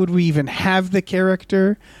 Why would we even have the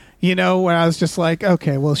character? You know, where I was just like,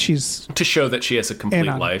 okay, well, she's... To show that she has a complete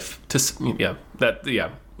life.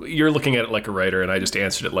 You're looking at it like a writer, and I just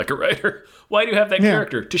answered it like a writer. Why do you have that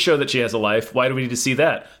character? To show that she has a life. Why do we need to see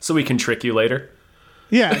that? So we can trick you later?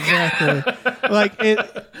 Yeah, exactly. Like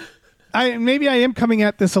it. Maybe I am coming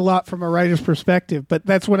at this a lot from a writer's perspective, but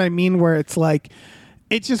that's what I mean. Where it's like,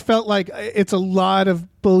 it just felt like it's a lot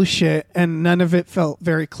of bullshit, and none of it felt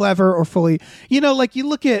very clever or fully. Like you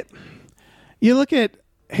look at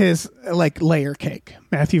his like Layer Cake,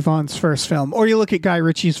 Matthew Vaughn's first film, or you look at Guy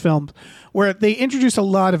Ritchie's films, where they introduce a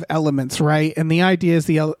lot of elements, right? And the idea is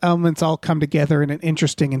the elements all come together in an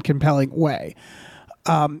interesting and compelling way.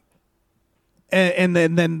 And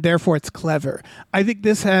then therefore it's clever. I think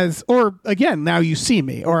this has, or again, Now You See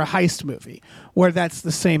Me, or a heist movie, where that's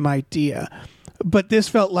the same idea. But this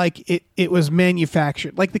felt like it was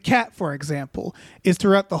manufactured. Like The Cat, for example, is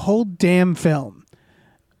throughout the whole damn film.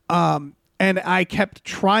 And I kept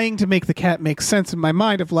trying to make The Cat make sense in my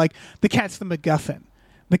mind of like, the cat's the MacGuffin.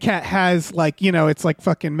 The cat has like, it's like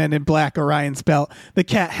fucking Men in Black, Orion's Belt. The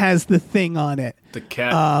cat has the thing on it. The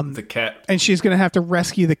cat. And she's going to have to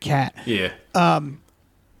rescue the cat. Yeah.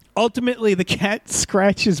 Ultimately, the cat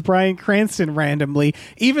scratches Bryan Cranston randomly.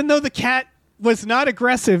 Even though the cat was not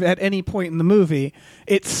aggressive at any point in the movie,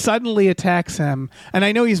 it suddenly attacks him. And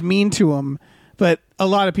I know he's mean to him, but a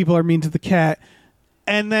lot of people are mean to the cat.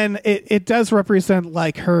 And then it does represent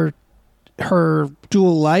like her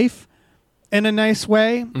dual life in a nice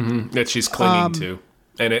way. Mm-hmm. That she's clinging to.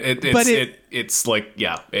 And it's like,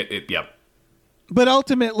 yeah. But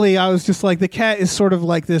ultimately, I was just like, the cat is sort of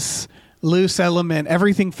like this loose element.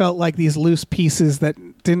 Everything felt like these loose pieces that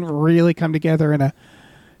didn't really come together in a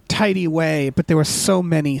tidy way, but there were so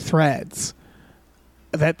many threads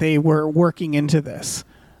that they were working into this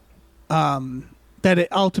that it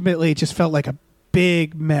ultimately just felt like a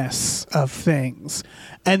big mess of things.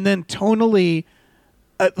 And then tonally,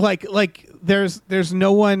 like there's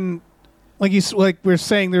no one, like we're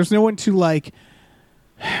saying, there's no one to like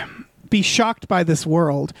be shocked by this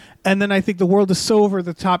world. And then I think the world is so over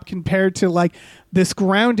the top compared to like this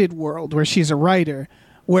grounded world where she's a writer,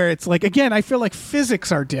 where it's like, again, I feel like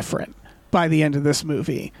physics are different by the end of this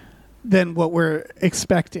movie than what we're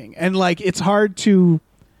expecting. And like, it's hard to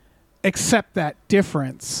accept that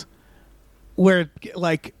difference where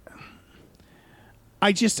like,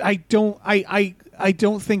 I don't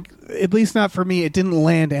think, at least not for me, it didn't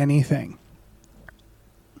land anything.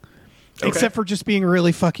 Okay. Except for just being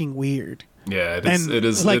really fucking weird. Yeah, it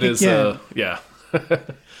is. Yeah.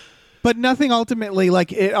 But nothing ultimately,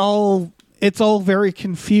 like it's all very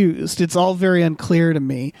confused. It's all very unclear to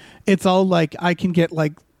me. It's all like I can get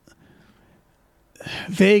like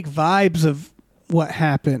vague vibes of what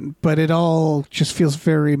happened, but it all just feels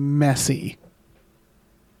very messy.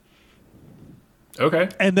 Okay.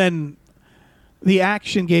 And then the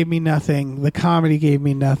action gave me nothing. The comedy gave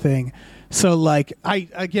me nothing. So like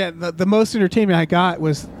the most entertainment I got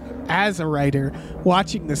was as a writer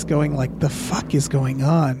watching this going like, the fuck is going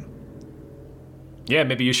on? Yeah,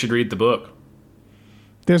 maybe you should read the book.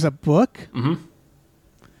 There's a book? Mm-hmm.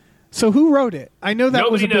 So who wrote it? I know that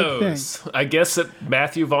Nobody was a big knows. thing. I guess that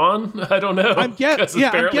Matthew Vaughn? I don't know. I'm guessing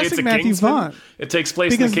Matthew Kingsman. Vaughn. It takes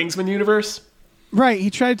place in the Kingsman universe? Right. He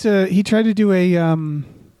tried to do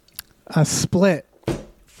a split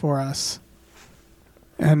for us.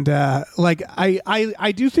 And like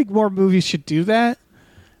I do think more movies should do that.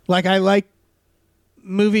 Like I like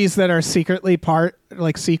movies that are secretly part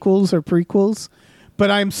like sequels or prequels,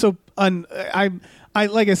 but I'm so I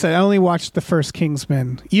like I said, I only watched the first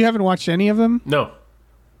Kingsman. You haven't watched any of them? No.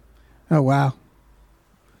 Oh wow.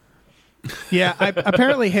 Yeah,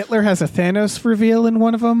 apparently Hitler has a Thanos reveal in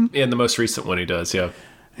one of them. In the most recent one he does, yeah.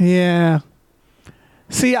 Yeah.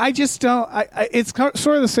 See, I just don't. It's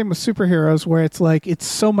sort of the same with superheroes, where it's like it's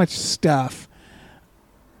so much stuff,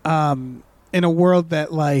 in a world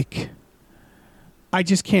that like I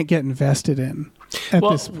just can't get invested in. At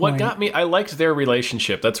this point. What got me? I liked their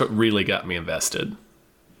relationship. That's what really got me invested.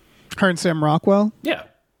 Her and Sam Rockwell. Yeah.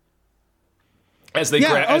 As they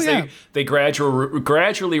they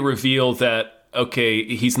gradually reveal that. Okay,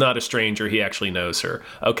 he's not a stranger. He actually knows her.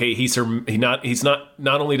 Okay, he's not.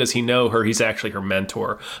 Not only does he know her, he's actually her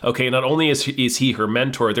mentor. Okay, not only is he her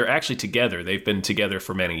mentor, they're actually together. They've been together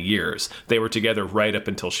for many years. They were together right up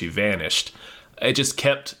until she vanished. It just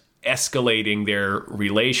kept escalating their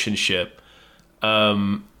relationship.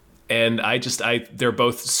 And they're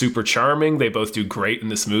both super charming. They both do great in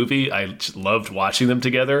this movie. I just loved watching them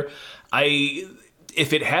together.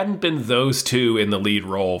 If it hadn't been those two in the lead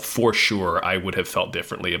role, for sure, I would have felt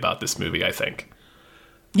differently about this movie, I think.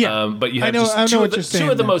 Yeah. But you have two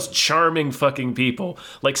of the most charming fucking people.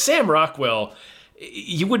 Like Sam Rockwell,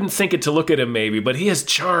 you wouldn't think it to look at him maybe, but he has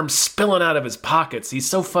charm spilling out of his pockets. He's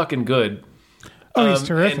so fucking good. Oh, he's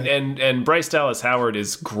terrific. And Bryce Dallas Howard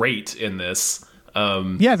is great in this.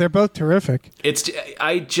 Yeah, they're both terrific.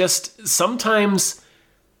 Sometimes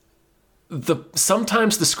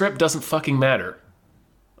the script doesn't fucking matter.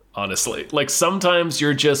 Honestly, like sometimes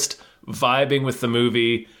you're just vibing with the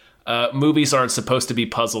movie. Movies aren't supposed to be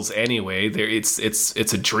puzzles anyway. It's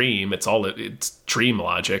a dream. It's dream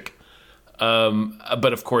logic.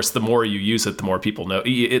 But of course, the more you use it, the more people know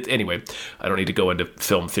it. Anyway, I don't need to go into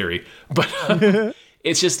film theory, but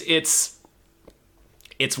it's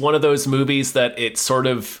one of those movies that it sort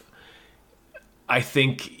of, I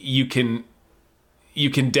think you can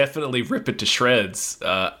definitely rip it to shreds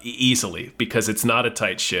easily because it's not a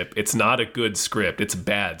tight ship. It's not a good script. It's a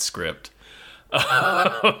bad script.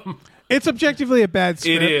 It's objectively a bad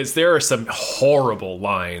script. It is. There are some horrible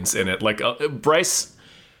lines in it. Like Bryce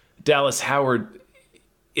Dallas Howard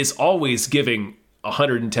is always giving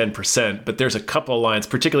 110%, but there's a couple of lines,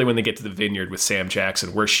 particularly when they get to the vineyard with Sam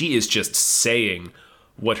Jackson, where she is just saying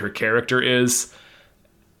what her character is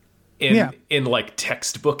in like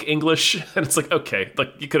textbook English. And it's like, okay,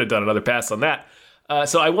 like you could have done another pass on that.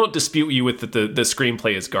 So I won't dispute you with that the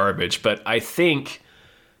screenplay is garbage, but I think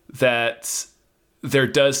that there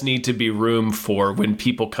does need to be room for when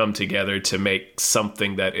people come together to make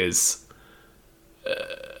something that is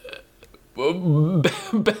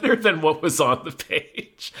better than what was on the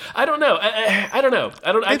page. I don't know. I don't know.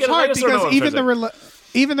 It's hard because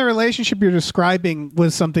even the relationship you're describing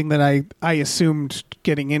was something that I assumed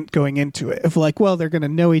going into it. Of like, well, they're going to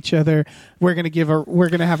know each other. We're going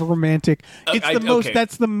to have a romantic.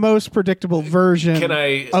 That's the most predictable version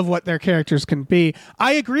of what their characters can be.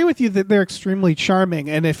 I agree with you that they're extremely charming,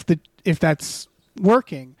 and if that's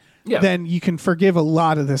working, then you can forgive a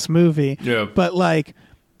lot of this movie. Yeah. But like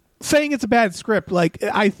saying it's a bad script, like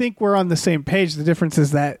I think we're on the same page. The difference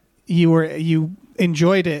is that you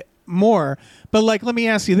enjoyed it more. But like, let me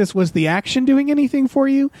ask you this: was the action doing anything for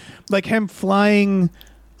you? Like him flying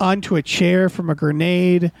onto a chair from a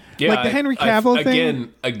grenade, like the Henry Cavill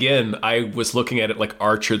thing. Again, I was looking at it like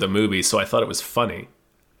Archer the movie, so I thought it was funny.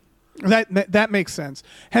 That makes sense.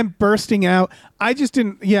 Him bursting out. I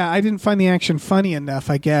didn't find the action funny enough,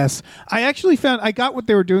 I guess. I got what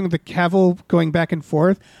they were doing with the Cavill going back and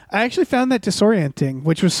forth. I actually found that disorienting,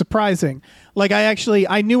 which was surprising. Like I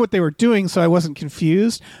knew what they were doing, so I wasn't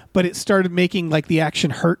confused, but it started making like the action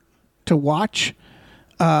hurt to watch.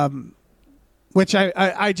 Which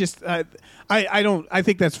I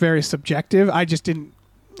think that's very subjective. I just didn't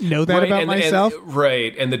know that about myself.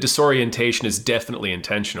 And the disorientation is definitely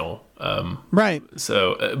intentional. Right.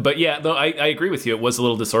 So, but yeah, no, I agree with you. It was a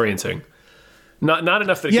little disorienting. Not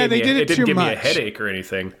enough that it didn't give me a headache or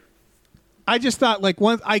anything. I just thought like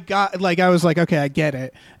once I was like, okay, I get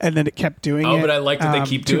it, and then it kept doing it. Oh, but I like that they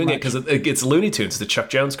keep doing it because it's Looney Tunes, the Chuck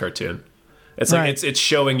Jones cartoon. It's like it's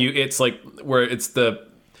showing you. It's like where it's the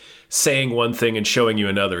saying one thing and showing you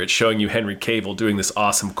another. It's showing you Henry Cavill doing this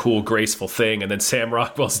awesome, cool, graceful thing, and then Sam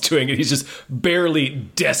Rockwell's doing it. He's just barely,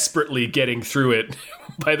 desperately getting through it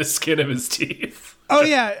by the skin of his teeth. Oh,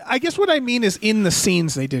 yeah. I guess what I mean is in the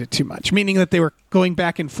scenes they did it too much, meaning that they were going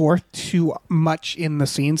back and forth too much in the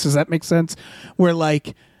scenes. Does that make sense? Where,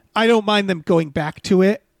 like, I don't mind them going back to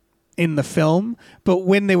it in the film, but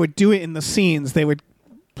when they would do it in the scenes, they would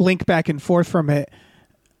blink back and forth from it,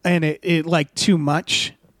 and it like, too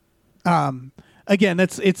much. Again,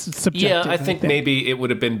 it's subjective. Yeah, I think maybe it would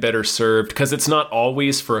have been better served because it's not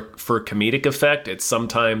always for comedic effect. It's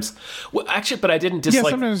sometimes, well, actually, but I didn't dislike. Yeah,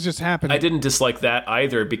 sometimes it's just happening. I didn't dislike that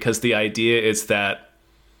either because the idea is that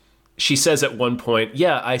she says at one point,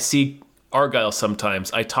 "Yeah, I see Argylle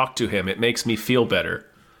sometimes. I talk to him. It makes me feel better."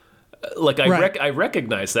 Like I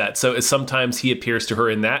recognize that. So sometimes he appears to her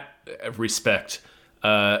in that respect,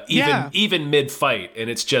 even mid fight, and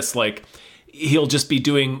it's just like. He'll just be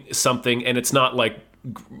doing something, and it's not like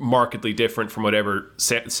markedly different from whatever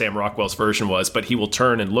Sam Rockwell's version was, but he will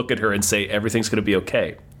turn and look at her and say, everything's going to be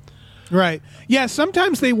okay. Right. Yeah,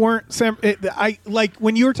 sometimes they weren't. Like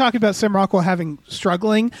when you were talking about Sam Rockwell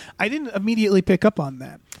struggling, I didn't immediately pick up on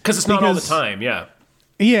that. Because it's not all the time, yeah.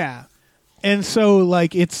 Yeah. And so,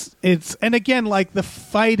 like, it's, and again, like, the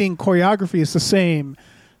fighting choreography is the same,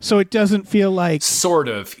 so it doesn't feel like. Sort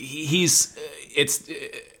of.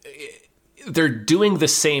 They're doing the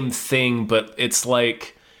same thing, but it's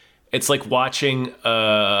like watching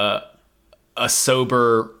a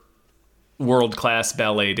sober world-class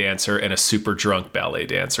ballet dancer and a super drunk ballet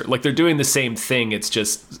dancer. Like they're doing the same thing. It's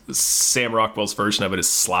just Sam Rockwell's version of it is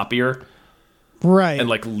sloppier, right, and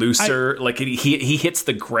like looser. Like he hits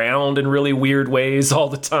the ground in really weird ways all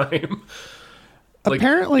the time.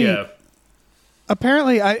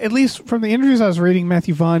 Apparently, at least from the interviews I was reading,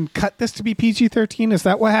 Matthew Vaughn cut this to be PG-13. Is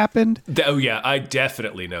that what happened? Oh yeah, I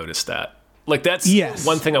definitely noticed that. Like, that's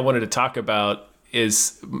one thing I wanted to talk about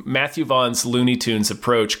is Matthew Vaughn's Looney Tunes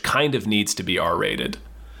approach kind of needs to be R-rated.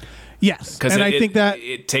 Yes, because I think that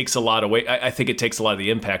it takes a lot away. I think it takes a lot of the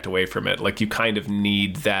impact away from it. Like, you kind of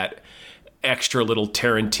need that extra little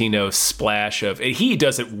Tarantino splash of. He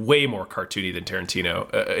does it way more cartoony than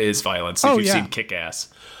Tarantino is violence. If you've seen Kick-Ass.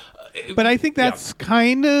 But I think that's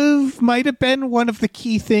kind of might have been one of the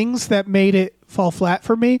key things that made it fall flat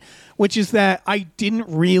for me, which is that I didn't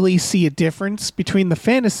really see a difference between the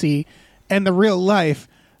fantasy and the real life.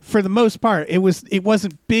 For the most part, it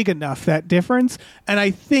wasn't big enough, that difference, and I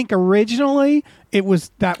think originally that was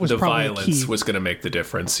the probably violence key. Was going to make the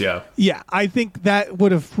difference. Yeah, I think that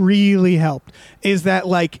would have really helped. Is that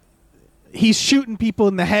like he's shooting people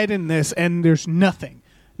in the head in this, and there's nothing,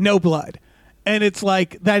 no blood, and it's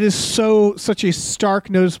like that is such a stark,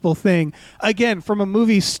 noticeable thing. Again, from a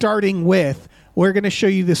movie starting with, we're going to show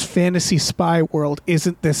you this fantasy spy world.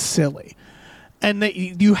 Isn't this silly? And that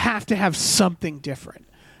you have to have something different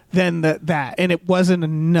than that, and it wasn't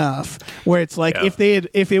enough. Where it's like if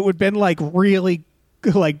it would been like really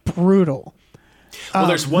like brutal,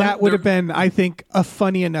 that would have been, I think, a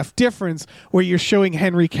funny enough difference. Where you're showing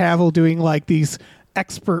Henry Cavill doing like these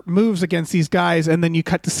expert moves against these guys, and then you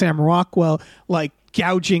cut to Sam Rockwell like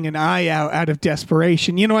gouging an eye out of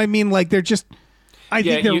desperation. You know what I mean? Like they're just. I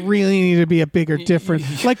think there really need to be a bigger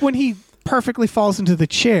difference. Like when he perfectly falls into the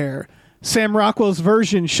chair, Sam Rockwell's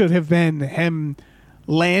version should have been him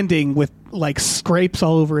landing with like scrapes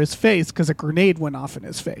all over his face because a grenade went off in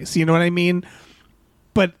his face. You know what I mean?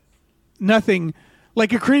 But nothing,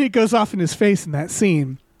 like a grenade goes off in his face in that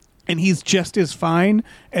scene, and he's just as fine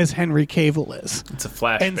as Henry Cavill is. It's a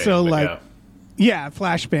flashbang. And so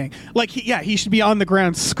flashbang. Like he should be on the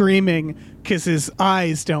ground screaming because his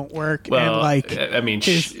eyes don't work. Well, and like I mean,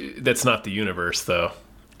 that's not the universe, though.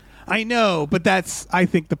 I know, but that's, I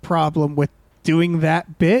think, the problem with doing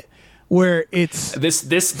that bit. Where it's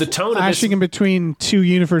the tone flashing of this, in between two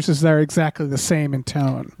universes that are exactly the same in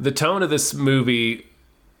tone. The tone of this movie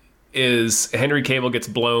is Henry Cavill gets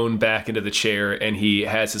blown back into the chair, and he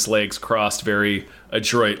has his legs crossed very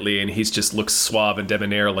adroitly, and he just looks suave and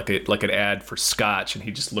debonair like an ad for Scotch, and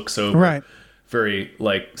he just looks over very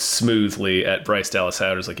like smoothly at Bryce Dallas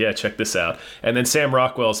Howard's like, yeah, check this out, and then Sam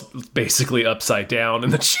Rockwell's basically upside down in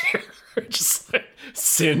the chair, just like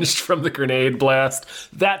singed from the grenade blast.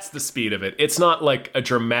 That's the speed of it. It's not like a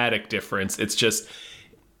dramatic difference. It's just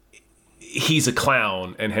he's a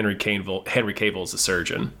clown and Henry Cavill's a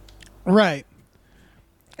surgeon. Right.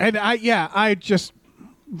 And I just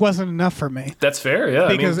wasn't enough for me. That's fair, yeah.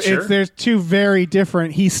 Because there's two very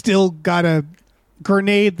different. He still got a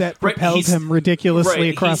grenade that propelled him ridiculously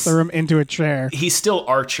across the room into a chair. He's still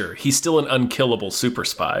Archer. He's still an unkillable super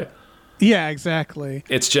spy. Yeah, exactly.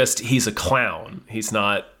 It's just he's a clown. He's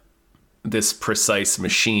not this precise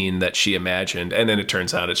machine that she imagined. And then it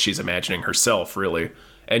turns out she's imagining herself, really.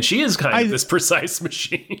 And she is kind of this precise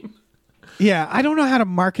machine. Yeah, I don't know how to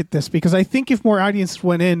market this, because I think if more audience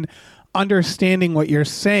went in understanding what you're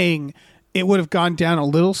saying, it would have gone down a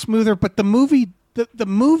little smoother. But the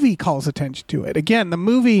movie calls attention to it. Again, the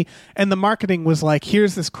movie and the marketing was like,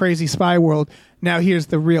 here's this crazy spy world. Now here's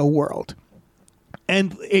the real world.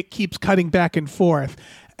 And it keeps cutting back and forth.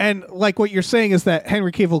 And like what you're saying is that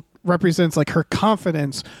Henry Cavill represents like her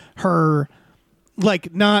confidence, her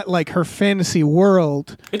like not like her fantasy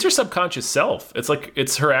world. It's her subconscious self. It's like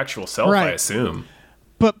it's her actual self, right. I assume.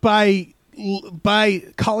 But by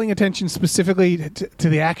calling attention specifically to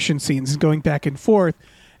the action scenes and going back and forth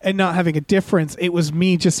and not having a difference, it was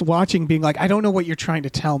me just watching being like, I don't know what you're trying to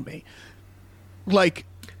tell me. Like,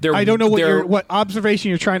 I don't know what observation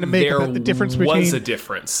you're trying to make about the difference between... There was a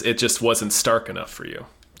difference. It just wasn't stark enough for you.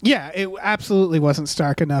 Yeah, it absolutely wasn't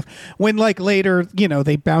stark enough. When, like, later,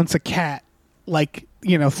 they bounce a cat, like,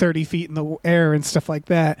 30 feet in the air and stuff like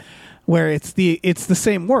that, where it's the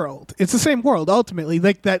same world. It's the same world, ultimately.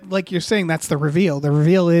 Like that, like you're saying, that's the reveal. The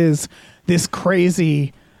reveal is this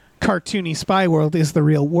crazy, cartoony spy world is the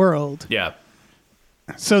real world. Yeah.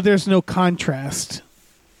 So there's no contrast.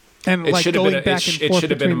 And like going back and forth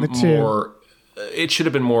between the two. It should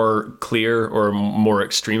have been more clear or more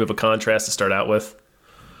extreme of a contrast to start out with.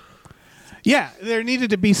 Yeah, there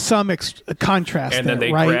needed to be some contrast. And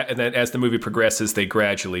then right? And then as the movie progresses, they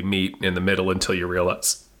gradually meet in the middle until you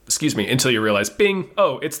realize, bing,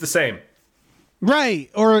 oh, it's the same.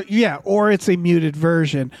 Right, or it's a muted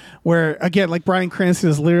version where, again, like Bryan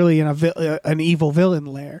Cranston is literally in an evil villain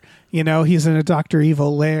lair. He's in a Dr.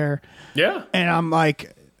 Evil lair. Yeah, and I'm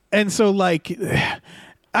like. And so, like,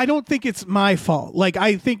 I don't think it's my fault. Like,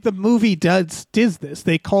 I think the movie does this.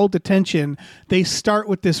 They called attention. They start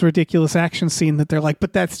with this ridiculous action scene that they're like,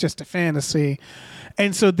 but that's just a fantasy.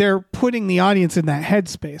 And so they're putting the audience in that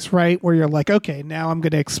headspace, right? Where you're like, okay, now I'm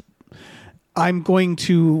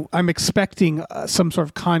expecting some sort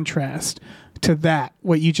of contrast to that,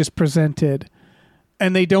 what you just presented.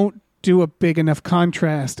 And they don't do a big enough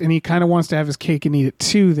contrast. And he kind of wants to have his cake and eat it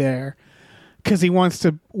too there. Because he wants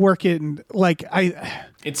to work it and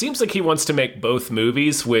It seems like he wants to make both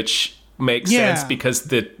movies, which makes sense because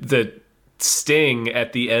the sting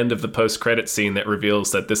at the end of the post-credit scene that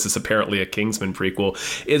reveals that this is apparently a Kingsman prequel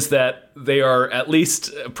is that they are, at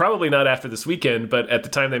least probably not after this weekend, but at the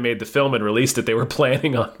time they made the film and released it, they were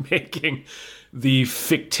planning on making the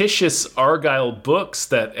fictitious Argylle books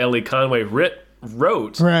that Ellie Conway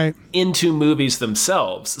wrote into movies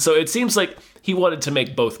themselves. So it seems like he wanted to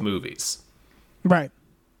make both movies. Right.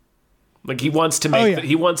 Like he wants to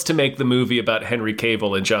make the movie about Henry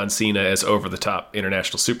Cavill and John Cena as over-the-top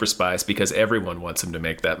international super spies because everyone wants him to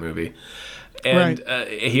make that movie. And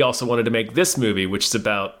he also wanted to make this movie, which is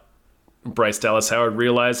about Bryce Dallas Howard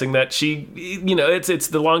realizing that she, it's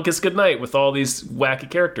the long kiss goodnight with all these wacky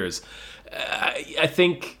characters. I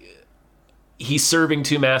think he's serving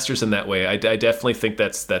two masters in that way. I definitely think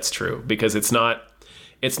that's true because it's not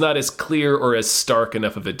as clear or as stark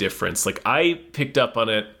enough of a difference. Like I picked up on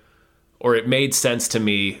it, or it made sense to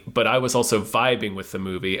me, but I was also vibing with the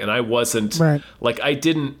movie, and I wasn't I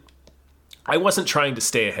wasn't trying to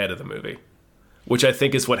stay ahead of the movie, which I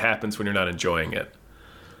think is what happens when you're not enjoying it.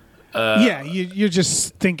 You're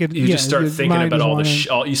just thinking. You just start thinking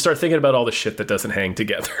about you start thinking about all the shit that doesn't hang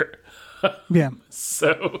together. Yeah.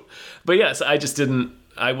 So, but yes,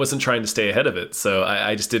 I wasn't trying to stay ahead of it, so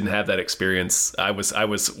I just didn't have that experience. I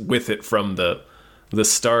was with it from the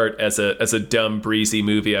start as a dumb breezy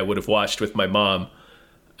movie I would have watched with my mom,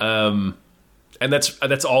 and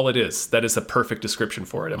that's all it is. That is a perfect description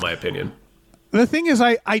for it, in my opinion. The thing is,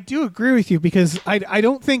 I do agree with you because I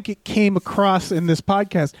don't think it came across in this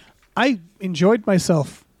podcast. I enjoyed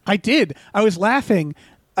myself. I did. I was laughing.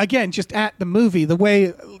 Again, just at the movie, the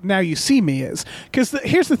way Now You See Me is. Because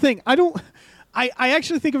here's the thing. I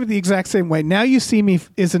actually think of it the exact same way. Now You See Me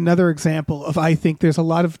is another example of, I think there's a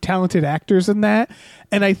lot of talented actors in that,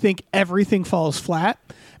 and I think everything falls flat.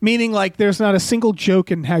 Meaning, like, there's not a single joke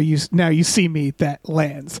in Now You See Me that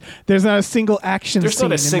lands. There's not a single action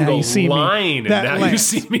scene in Now You See Me line in Now You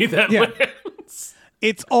See Me that lands.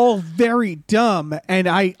 It's all very dumb, and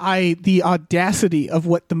the audacity of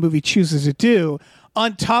what the movie chooses to do,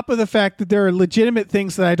 on top of the fact that there are legitimate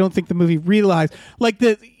things that I don't think the movie realized. Like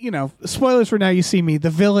spoilers for Now You See Me, the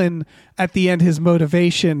villain at the end, his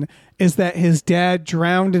motivation is that his dad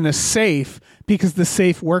drowned in a safe because the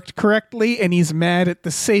safe worked correctly, and he's mad at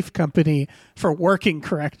the safe company for working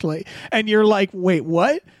correctly. And you're like, wait,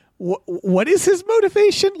 what? What is his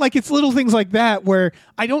motivation? Like, it's little things like that where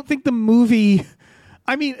I don't think the movie...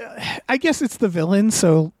 I mean, I guess it's the villain,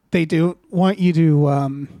 so they do want you to...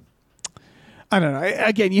 I don't know.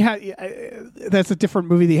 Again, that's a different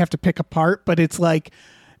movie that you have to pick apart, but it's like,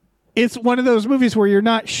 it's one of those movies where you're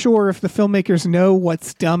not sure if the filmmakers know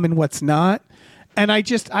what's dumb and what's not. And I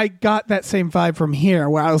got that same vibe from here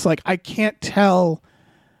where I was like, I can't tell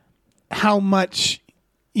how much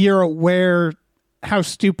you're aware, how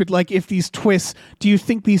stupid, like if these twists, do you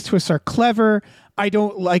think these twists are clever? I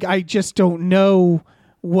just don't know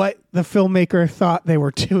what the filmmaker thought they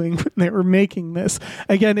were doing when they were making this.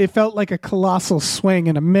 Again, it felt like a colossal swing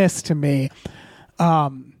and a miss to me,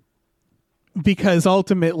 because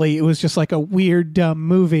ultimately it was just like a weird, dumb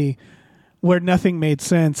movie where nothing made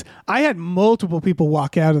sense. I had multiple people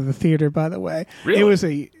walk out of the theater, by the way. Really?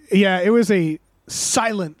 It was a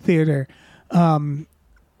silent theater. And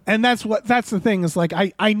that's the thing is, like,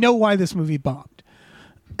 I know why this movie bombed.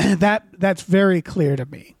 That's very clear to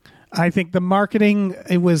me. I think the marketing,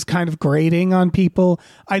 it was kind of grating on people.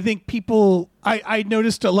 I think I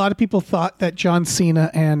noticed a lot of people thought that John Cena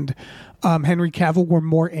and Henry Cavill were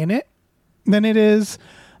more in it than it is.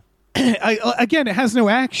 Again, it has no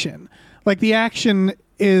action. Like, the action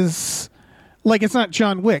is, like, it's not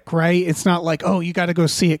John Wick, right? It's not like, oh, you got to go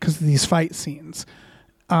see it because of these fight scenes.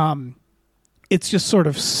 It's just sort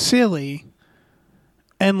of silly.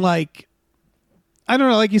 And, like, I don't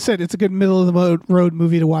know, like you said, it's a good middle of the road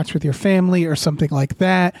movie to watch with your family or something like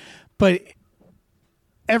that. But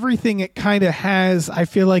everything it kind of has, I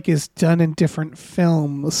feel like, is done in different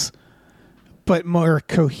films, but more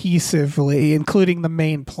cohesively, including the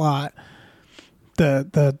main plot.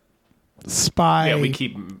 The spy. Yeah, we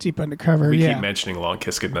keep deep undercover. We keep mentioning Long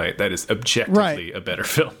Kiss Goodnight. That is objectively a better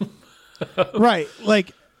film. Right.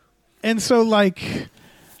 Like, and so, like,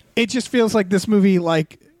 it just feels like this movie,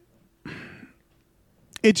 like,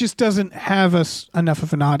 it just doesn't have enough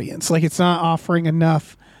of an audience. Like, it's not offering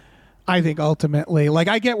enough, I think, ultimately. Like,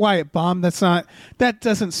 I get why it bombed. That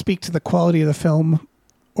doesn't speak to the quality of the film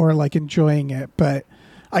or, like, enjoying it. But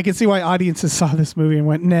I can see why audiences saw this movie and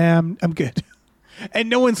went, nah, I'm good. And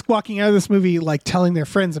no one's walking out of this movie, like, telling their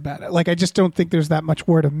friends about it. Like, I just don't think there's that much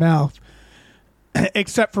word of mouth,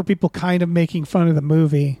 except for people kind of making fun of the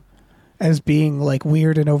movie as being, like,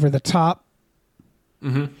 weird and over the top.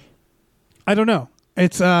 Mm-hmm. I don't know.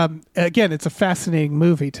 It's again, it's a fascinating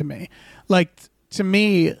movie to me. Like, to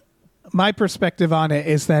me, my perspective on it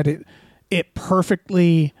is that it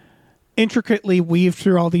perfectly, intricately weaved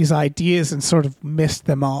through all these ideas and sort of missed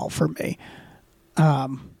them all for me,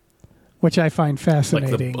 which I find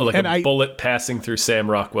fascinating. Like a bullet passing through Sam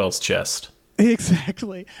Rockwell's chest.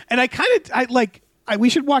 Exactly. And we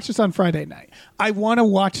should watch this on Friday night. I want to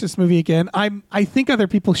watch this movie again. I think other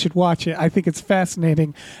people should watch it. I think it's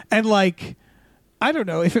fascinating. And, like, I don't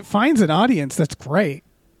know, if it finds an audience, that's great.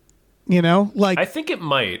 You know, like, I think it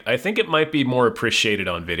might be more appreciated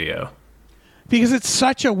on video because it's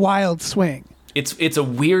such a wild swing. It's a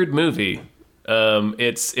weird movie.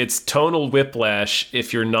 It's tonal whiplash.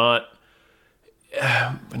 If you're not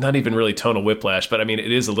even really tonal whiplash, but I mean,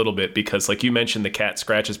 it is a little bit, because, like you mentioned, the cat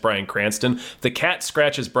scratches Bryan Cranston. The cat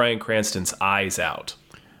scratches Bryan Cranston's eyes out.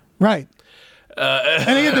 Right.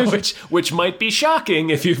 And again, which might be shocking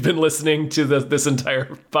if you've been listening to this entire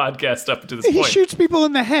podcast up to this point. He shoots people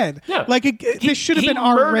in the head. Yeah, like this should have been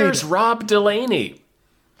R-rated. He murders Rob Delaney.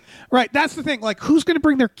 Right, that's the thing. Like, who's going to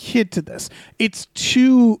bring their kid to this? It's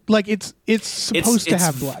too, like, it's supposed to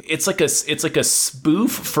have blood. It's like a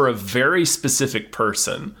spoof for a very specific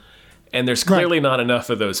person, and there's clearly not enough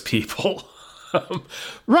of those people.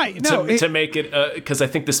 Right. No, to make it, because I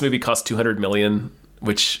think this movie cost $200 million.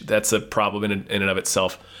 Which that's a problem in and of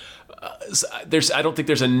itself. I don't think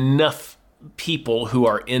there's enough people who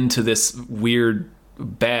are into this weird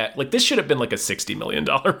bad. Like, this should have been like a $60 million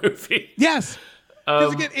movie. Yes,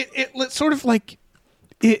 because again, it sort of like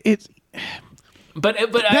it. But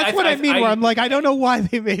that's what I mean. Where I'm like, I don't know why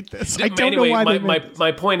they made this. I don't know why they made this.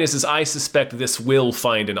 My point is I suspect this will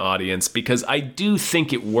find an audience, because I do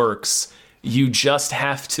think it works. You just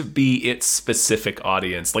have to be its specific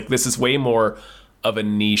audience. Like, this is way more of a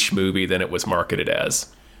niche movie than it was marketed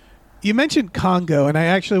as. You mentioned Congo, and I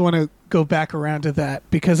actually want to go back around to that,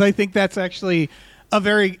 because I think that's actually a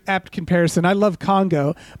very apt comparison. I love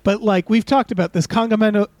Congo, but, like, we've talked about this.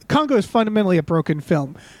 Congo is fundamentally a broken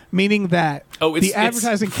film, meaning that the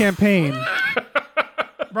advertising campaign...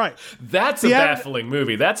 Right. That's a baffling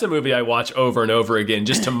movie. That's a movie I watch over and over again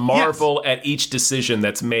just to marvel at each decision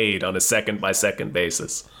that's made on a second-by-second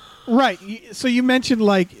basis. Right. So you mentioned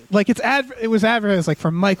like it was advertised like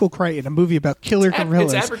from Michael Crichton, a movie about killer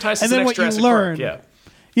gorillas. It's advertised and as then what Jurassic you learn,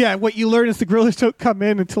 Park, what you learn is the gorillas don't come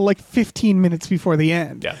in until like 15 minutes before the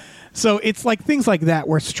end. Yeah. So it's like things like that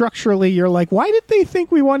where structurally you're like, why did they think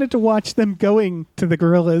we wanted to watch them going to the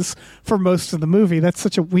gorillas for most of the movie? That's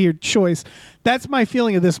such a weird choice. That's my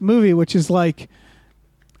feeling of this movie, which is like,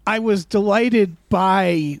 I was delighted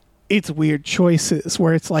by its weird choices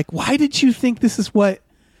where it's like, why did you think this is what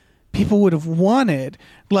people would have wanted?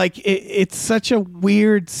 Like, it's such a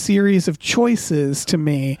weird series of choices to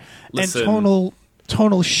me. Listen, and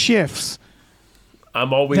tonal shifts.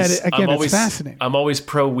 It's fascinating. I'm always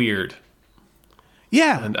pro weird.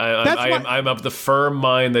 Yeah, and I'm of the firm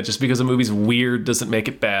mind that just because a movie's weird doesn't make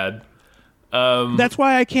it bad. That's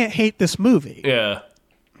why I can't hate this movie. Yeah,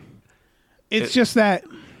 it's just that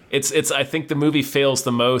it's. I think the movie fails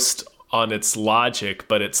the most on its logic,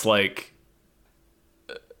 but it's like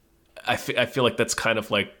I feel like that's kind of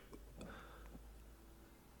like,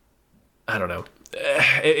 I don't know.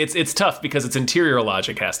 It's tough because its interior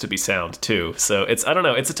logic has to be sound too. So I don't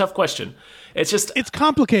know. It's a tough question. It's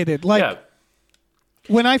complicated. Like,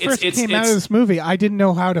 when I first came out of this movie, I didn't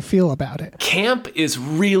know how to feel about it. Camp is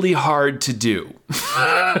really hard to do.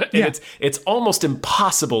 It's almost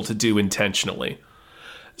impossible to do intentionally.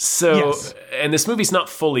 So, and this movie's not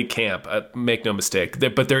fully camp. Make no mistake.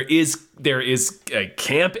 But there is a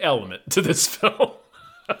camp element to this film.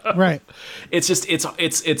 Right. It's just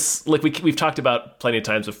it's like we've talked about plenty of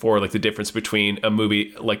times before, like the difference between a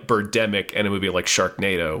movie like Birdemic and a movie like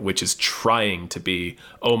Sharknado, which is trying to be,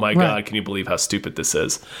 oh my God, can you believe how stupid this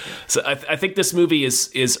is? So I think this movie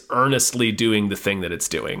is earnestly doing the thing that it's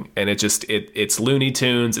doing, and it's Looney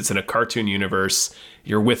Tunes. It's in a cartoon universe.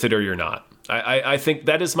 You're with it or you're not. I think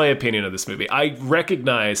that is my opinion of this movie. I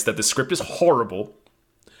recognize that the script is horrible,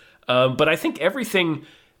 but I think everything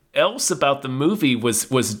else about the movie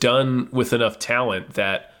was done with enough talent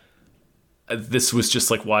that this was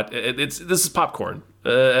just like what this is popcorn,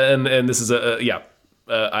 and this is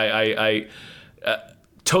I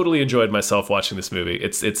totally enjoyed myself watching this movie.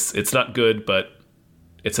 It's not good, but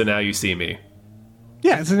it's a Now You See Me.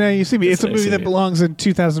 Yeah, so Now You See Me. It's a movie that belongs in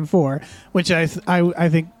 2004, which I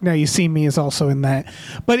think Now You See Me is also in that.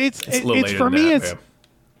 But it's for me. It's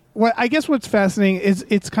what I guess what's fascinating is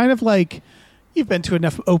it's kind of like you've been to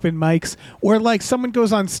enough open mics where like someone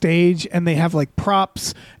goes on stage and they have like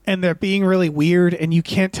props and they're being really weird and you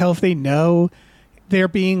can't tell if they know they're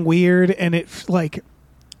being weird and it's like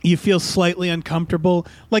you feel slightly uncomfortable.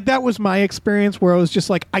 Like that was my experience where I was just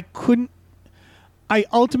like I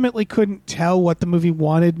ultimately couldn't tell what the movie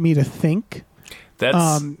wanted me to think.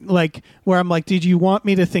 That's like where I'm like, did you want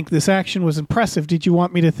me to think this action was impressive? Did you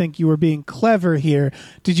want me to think you were being clever here?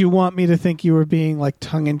 Did you want me to think you were being like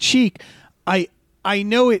tongue in cheek? I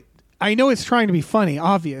know it's trying to be funny,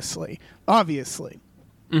 obviously.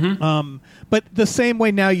 Mm-hmm. But the same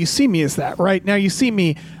way Now You See Me is that, right? Now You See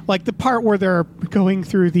Me, like the part where they're going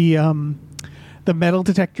through the metal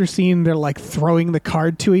detector scene, they're like throwing the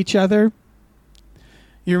card to each other.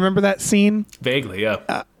 You remember that scene? Vaguely,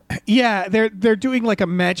 yeah. Yeah, they're doing like a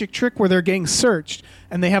magic trick where they're getting searched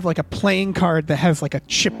and they have like a playing card that has like a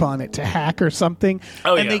chip on it to hack or something.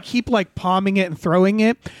 Oh, and they keep like palming it and throwing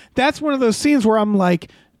it. That's one of those scenes where I'm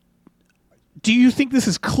like, do you think this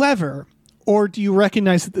is clever or do you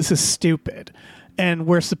recognize that this is stupid and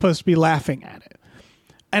we're supposed to be laughing at it?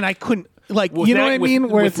 And I couldn't like, you know what I mean?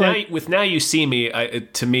 Where it's like, with Now You See Me,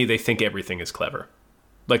 to me, they think everything is clever.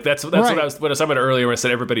 Like that's right. what I was talking about earlier when I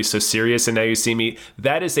said everybody's so serious and Now You See Me.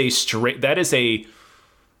 That is a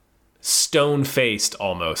stone-faced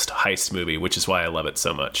almost heist movie, which is why I love it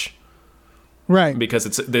so much. Right. Because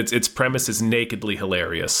its premise is nakedly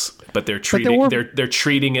hilarious, but they're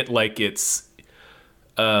treating it like it's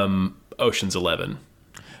Ocean's 11.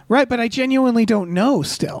 Right, but I genuinely don't know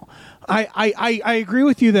still. I agree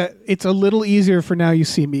with you that it's a little easier for Now You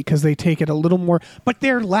See Me because they take it a little more, but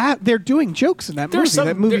they're doing jokes in that movie.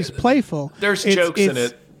 That movie's playful. There's jokes in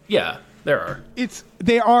it. Yeah, there are.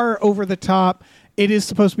 They are over the top. It is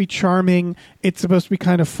supposed to be charming. It's supposed to be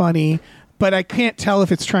kind of funny, but I can't tell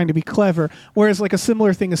if it's trying to be clever. Whereas like a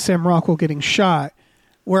similar thing is Sam Rockwell getting shot,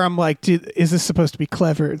 where I'm like, is this supposed to be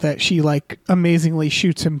clever that she like amazingly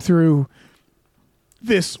shoots him through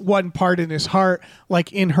this one part in his heart,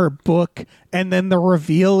 like in her book, and then the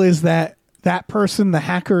reveal is that person, the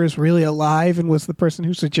hacker, is really alive and was the person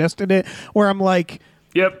who suggested it. Where I'm like,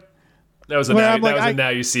 yep, that was a Now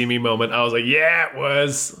You See Me moment. I was like, yeah, it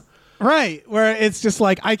was right. Where it's just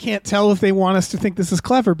like I can't tell if they want us to think this is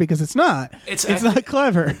clever because it's not. It's not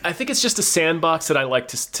clever. I think it's just a sandbox that I like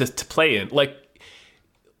to play in, like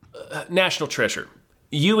National Treasure.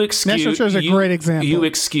 National Treasure is a great example. You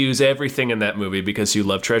excuse everything in that movie because you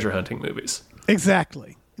love treasure hunting movies.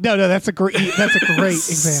 Exactly. No, that's a great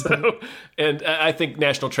example. And I think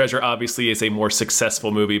National Treasure obviously is a more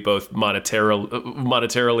successful movie, both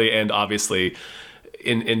monetarily and obviously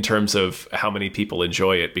in terms of how many people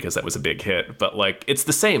enjoy it because that was a big hit. But like, it's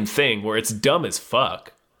the same thing where it's dumb as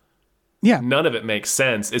fuck. Yeah. None of it makes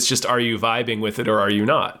sense. It's just, are you vibing with it or are you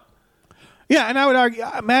not? Yeah, and I would argue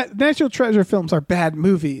National Treasure films are bad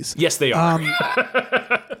movies. Yes, they are.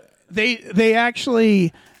 They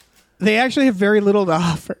actually have very little to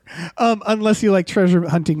offer, unless you like treasure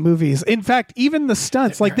hunting movies. In fact, even the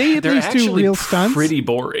stunts, like they at least do real stunts. Pretty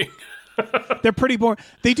boring. They're pretty boring.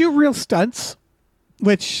 They do real stunts,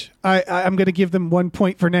 which I'm going to give them 1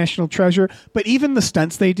 point for National Treasure. But even the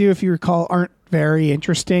stunts they do, if you recall, aren't very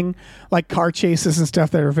interesting, like car chases and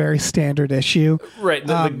stuff that are very standard issue. Right,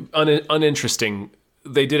 uninteresting.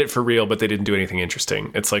 They did it for real, but they didn't do anything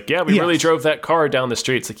interesting. It's like, yeah, we really drove that car down the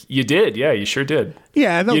street. It's like, you did, yeah, you sure did.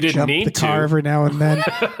 Yeah, they'll jump the car every now and then.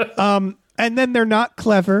 And then they're not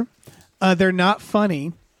clever. They're not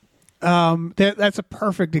funny. That's a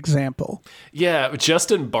perfect example. Yeah,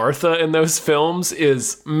 Justin Bartha in those films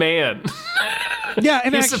is, man. Yeah,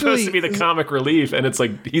 and he's actually supposed to be the comic relief, and it's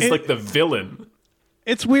like he's like the villain.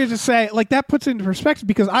 It's weird to say, like that puts it into perspective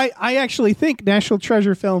because I actually think National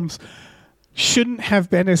Treasure films shouldn't have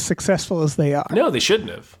been as successful as they are. No, they shouldn't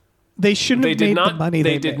have. They shouldn't have made the money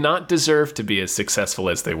they did made. Not deserve to be as successful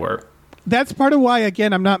as they were. That's part of why,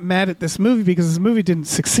 again, I'm not mad at this movie because this movie didn't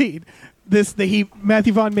succeed.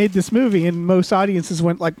 Matthew Vaughn made this movie, and most audiences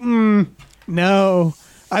went like, no,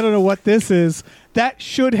 I don't know what this is. That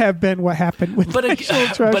should have been what happened with National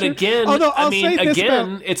Treasure. But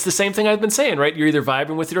again, it's the same thing I've been saying, right? You're either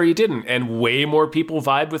vibing with it or you didn't, and way more people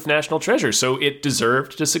vibe with National Treasure, so it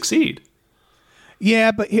deserved to succeed.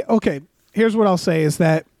 Yeah, but okay. Here's what I'll say: is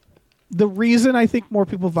that the reason I think more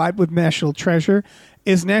people vibe with National Treasure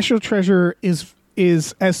is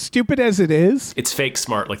as stupid as it is. It's fake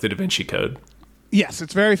smart, like the Da Vinci Code. Yes,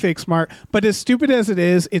 it's very fake smart, but as stupid as it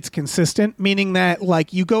is, it's consistent, meaning that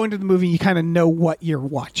like you go into the movie, you kind of know what you're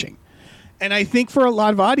watching. And I think for a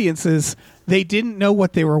lot of audiences, they didn't know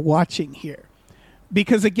what they were watching here.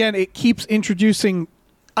 Because again, it keeps introducing,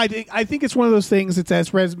 I think it's one of those things, it's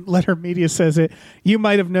as Red Letter Media says it, you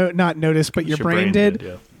might have not noticed, but your brain did.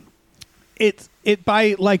 Yeah. It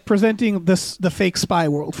by like presenting the fake spy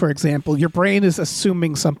world, for example, your brain is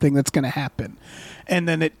assuming something that's going to happen, and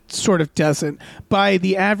then it sort of doesn't. By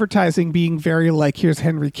the advertising being very like, here's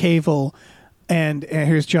Henry Cavill and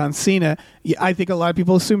here's John Cena, I think a lot of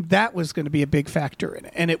people assumed that was going to be a big factor in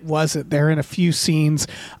it, and it wasn't. They're in a few scenes.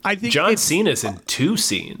 I think John Cena's in 2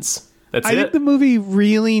 scenes. I think the movie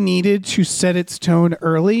really needed to set its tone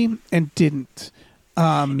early and didn't.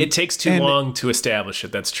 It takes too long to establish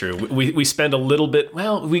it. That's true. We spend a little bit.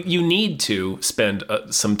 Well, you need to spend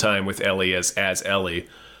some time with Ellie as Ellie.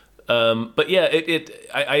 But yeah,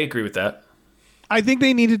 I agree with that. I think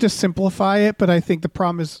they needed to simplify it, but I think the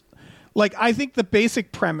problem is, like, I think the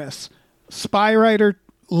basic premise: spy writer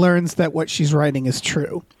learns that what she's writing is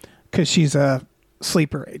true because she's a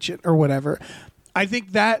sleeper agent or whatever. I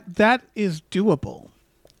think that is doable.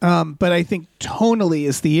 But I think tonally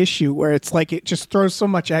is the issue, where it's like it just throws so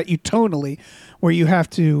much at you tonally, where you have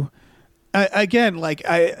to, again, like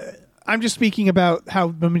I'm just speaking about how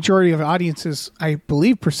the majority of audiences, I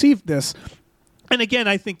believe, perceived this. And again,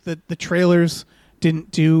 I think that the trailers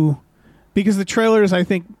didn't do, because the trailers, I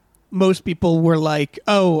think most people were like,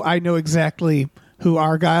 oh, I know exactly who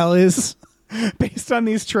Argylle is based on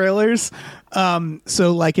these trailers.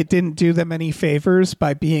 So like it didn't do them any favors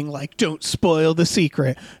by being like, don't spoil the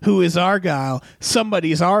secret. Who is Argylle?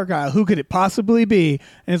 Somebody's Argylle. Who could it possibly be?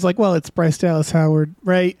 And it's like, well, it's Bryce Dallas Howard,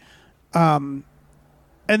 right? And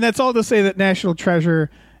that's all to say that National Treasure,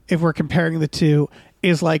 if we're comparing the two,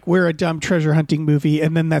 is like, we're a dumb treasure hunting movie,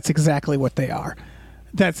 and then that's exactly what they are.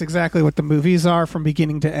 That's exactly what the movies are from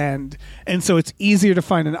beginning to end. And so it's easier to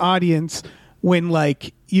find an audience when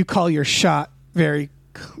like you call your shot very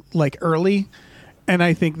like early. And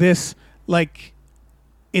I think this, like,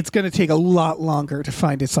 it's going to take a lot longer to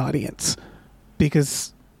find its audience,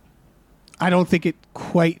 because I don't think it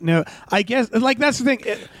quite know. I guess like that's the thing.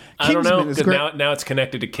 I don't know, because now it's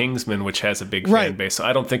connected to Kingsman, which has a big fan base. So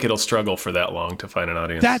I don't think it'll struggle for that long to find an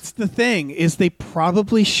audience. That's the thing, is they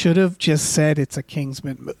probably should have just said it's a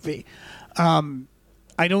Kingsman movie.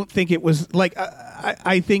 I don't think it was like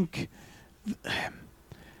I think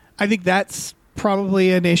that's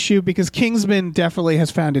probably an issue, because Kingsman definitely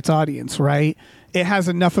has found its audience, right? It has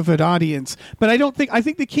enough of an audience. But I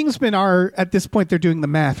think the Kingsmen are, at this point, they're doing the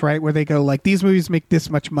math, right? Where they go like, these movies make this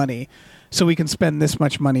much money, so we can spend this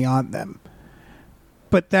much money on them.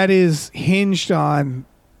 But that is hinged on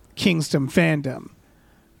Kingsman fandom.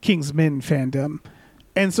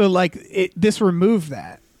 And so like this removed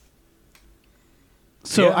that.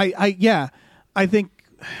 So yeah. I think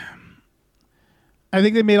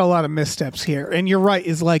they made a lot of missteps here. And you're right,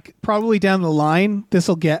 is like probably down the line, this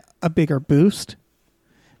will get a bigger boost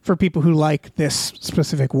for people who like this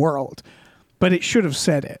specific world. But it should have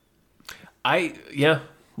said it.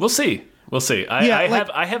 We'll see.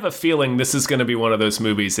 I have a feeling this is going to be one of those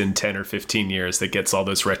movies in 10 or 15 years that gets all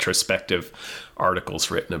those retrospective articles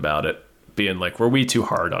written about it, being like, were we too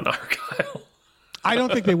hard on Argylle? I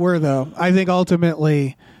don't think they were, though. I think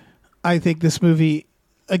ultimately, this movie,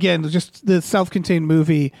 again, just the self-contained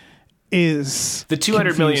movie is the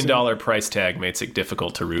 $200 million price tag makes it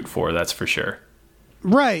difficult to root for. That's for sure.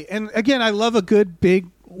 Right. And again, I love a good, big,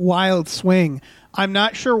 wild swing. I'm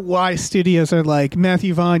not sure why studios are like,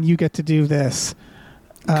 Matthew Vaughn, you get to do this.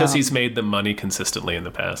 Because he's made the money consistently in the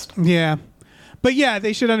past. Yeah. But yeah,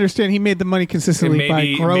 they should understand he made the money consistently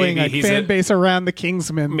by growing a fan base around the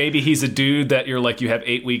Kingsmen. Maybe he's a dude that you're like, you have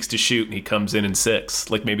 8 weeks to shoot and he comes in 6.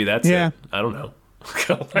 Like maybe that's it. I don't know.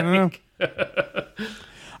 I don't know.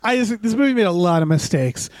 This movie made a lot of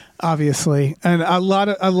mistakes, obviously, and a lot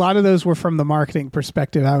of those were from the marketing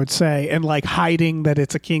perspective, I would say, and like hiding that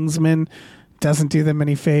it's a Kingsman doesn't do them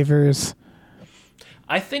any favors.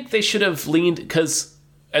 I think they should have leaned, because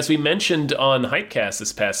as we mentioned on Hypecast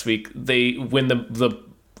this past week, when the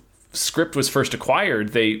script was first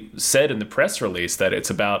acquired, they said in the press release that it's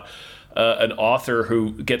about an author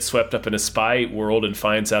who gets swept up in a spy world and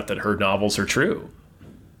finds out that her novels are true.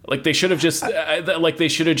 Like they should have just had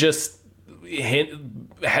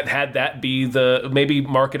that be maybe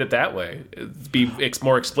market it that way, be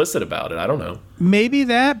more explicit about it. I don't know. Maybe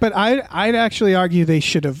that, but I'd actually argue they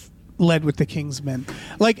should have led with the Kingsmen.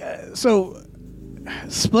 Like so,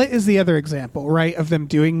 Split is the other example, right, of them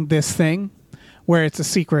doing this thing where it's a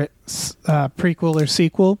secret prequel or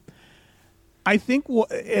sequel. I think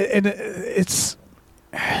and it's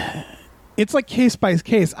like case by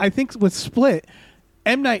case. I think with Split,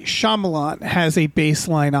 M. Night Shyamalan has a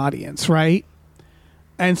baseline audience, right?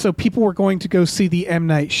 And so people were going to go see the M.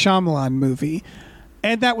 Night Shyamalan movie.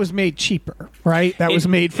 And that was made cheaper, right? That was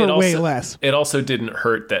made for way less. It also didn't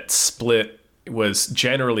hurt that Split was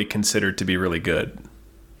generally considered to be really good.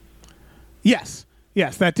 Yes,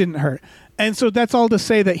 that didn't hurt. And so that's all to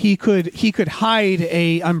say that he could hide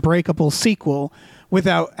a Unbreakable sequel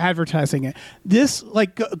without advertising it. This,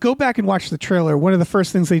 like, go back and watch the trailer. One of the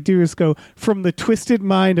first things they do is go from the twisted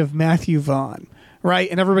mind of Matthew Vaughn, right?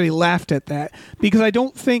 And everybody laughed at that because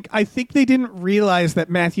I think they didn't realize that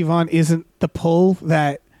Matthew Vaughn isn't the pull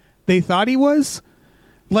that they thought he was.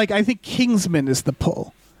 Like, I think Kingsman is the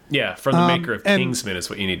pull. Yeah, from the maker of Kingsman is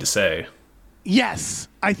what you need to say. Yes,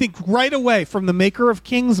 I think right away from the maker of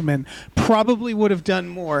Kingsman probably would have done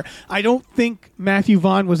more. I don't think Matthew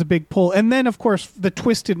Vaughn was a big pull. And then, of course, the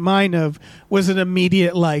twisted mind of was an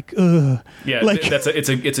immediate like, ugh. Yeah, like, it's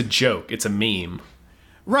a joke. It's a meme.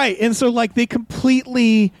 Right, and so like they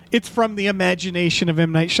completely, it's from the imagination of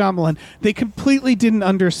M. Night Shyamalan. They completely didn't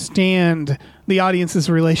understand the audience's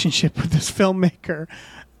relationship with this filmmaker.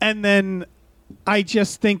 And then I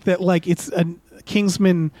just think that like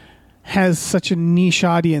Kingsman has such a niche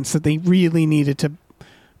audience that they really needed to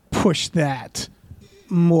push that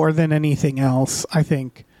more than anything else, I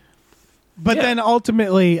think. But then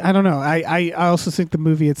ultimately, I don't know. I also think the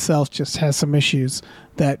movie itself just has some issues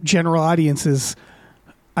that general audiences,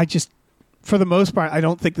 for the most part, I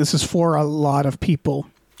don't think this is for a lot of people.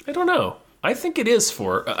 I don't know. I think it's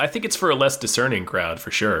for a less discerning crowd for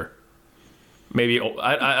sure. Maybe,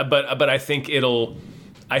 but I think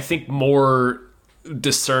more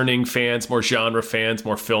discerning fans, more genre fans,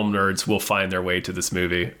 more film nerds will find their way to this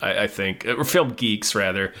movie. I think, or film geeks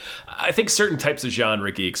rather. I think certain types of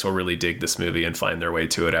genre geeks will really dig this movie and find their way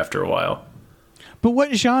to it after a while. But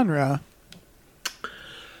what genre?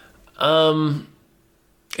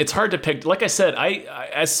 It's hard to pick. Like I said, I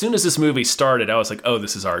as soon as this movie started, I was like, "Oh,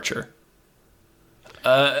 this is Archer."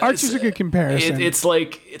 Archer's a good comparison. It's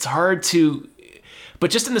like it's hard to, but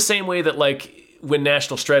just in the same way that like when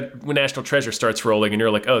National Treasure starts rolling, and you're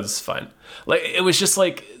like, "Oh, this is fun." Like it was just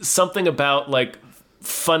like something about like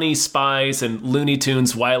funny spies and Looney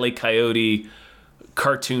Tunes, Wile E. Coyote,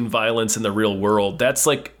 cartoon violence in the real world. That's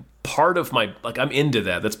like part of my I'm into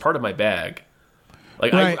that. That's part of my bag.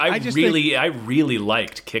 Like right. I really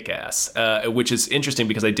liked Kick-Ass, which is interesting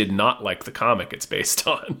because I did not like the comic it's based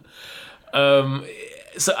on.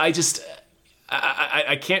 So I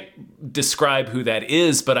can't describe who that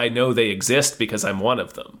is, but I know they exist because I'm one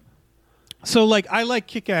of them. So like I like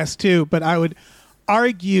Kick-Ass too, but I would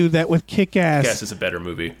argue that with Kick-Ass, Kick-Ass is a better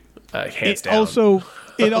movie, hands down.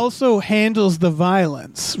 It also handles the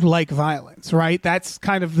violence like violence, right? That's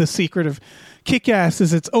kind of the secret of Kick-Ass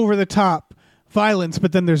is it's over the top violence,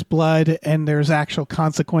 but then there's blood and there's actual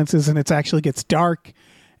consequences, and it actually gets dark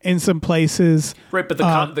in some places. Right, but the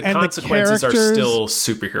consequences are still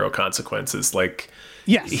superhero consequences. Like,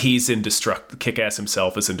 yes, he's indestructible. Kick-Ass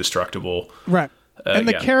himself is indestructible. Right, and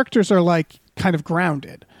the characters are like kind of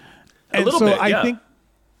grounded. And a little bit, I think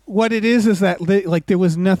what it is that like there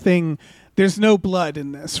was nothing. There's no blood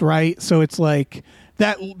in this, right? So it's like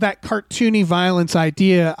that cartoony violence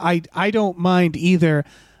idea. I don't mind either.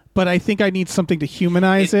 But I think I need something to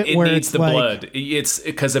humanize it. It where needs it's the like, blood. It's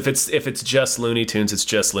because if it's just Looney Tunes, it's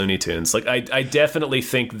just Looney Tunes. Like I definitely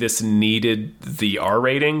think this needed the R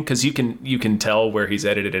rating because you can tell where he's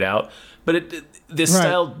edited it out. But this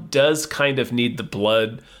style does kind of need the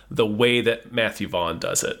blood the way that Matthew Vaughn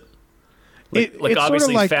does it. Like obviously, sort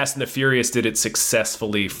of like, Fast and the Furious did it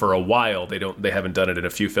successfully for a while. They haven't done it in a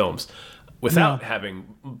few films without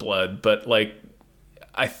having blood, but like.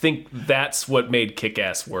 I think that's what made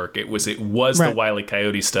Kick-Ass work. It was the Wile E.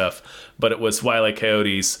 Coyote stuff, but it was Wile E.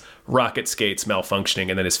 Coyote's rocket skates malfunctioning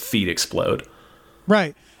and then his feet explode.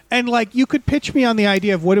 Right. And like you could pitch me on the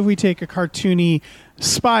idea of what if we take a cartoony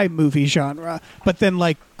spy movie genre, but then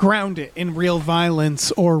like ground it in real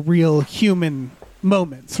violence or real human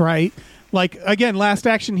moments, right? Like, again, Last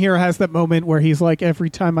Action Hero has that moment where he's like, every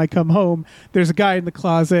time I come home, there's a guy in the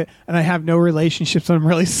closet and I have no relationships and I'm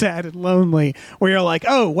really sad and lonely. Where you're like,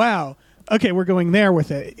 oh, wow. Okay, we're going there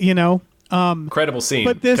with it, you know? Incredible scene.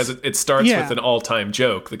 Because it starts with an all-time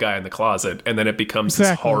joke, the guy in the closet, and then it becomes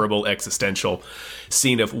this horrible existential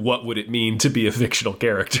scene of what would it mean to be a fictional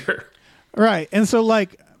character. Right. And so,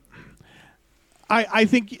 like, I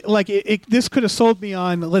think like this could have sold me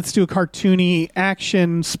on let's do a cartoony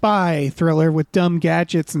action spy thriller with dumb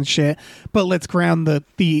gadgets and shit, but let's ground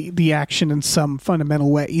the action in some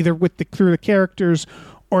fundamental way, either through the characters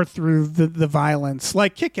or through the violence,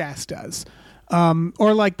 like Kick-Ass does,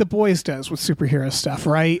 or like The Boys does with superhero stuff,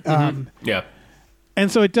 right? Yeah.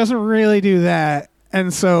 And so it doesn't really do that,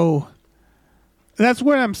 and so. That's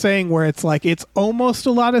what I'm saying, where it's like it's almost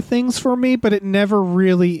a lot of things for me, but it never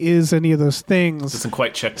really is any of those things. Doesn't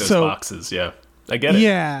quite check those boxes. Yeah, I get it.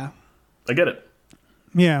 Yeah, I get it.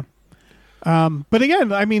 Yeah, but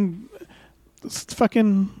again, I mean, it's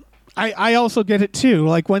fucking. I also get it too.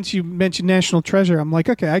 Like once you mention National Treasure, I'm like,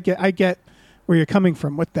 okay, I get where you're coming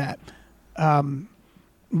from with that.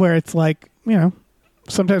 Where it's like,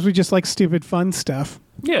 sometimes we just like stupid fun stuff.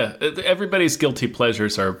 Yeah, everybody's guilty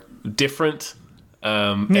pleasures are different.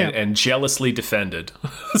 And jealously defended.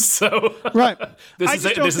 So right. this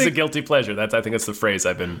is a guilty pleasure. I think that's the phrase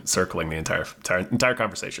I've been circling the entire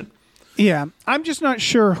conversation. Yeah, I'm just not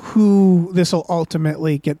sure who this will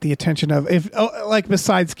ultimately get the attention of. If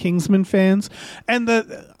besides Kingsman fans, and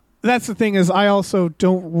that's the thing is I also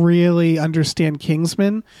don't really understand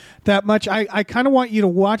Kingsman that much. I kind of want you to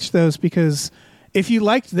watch those because. If you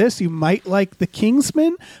liked this, you might like The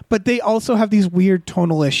Kingsman, but they also have these weird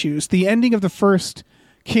tonal issues. The ending of the first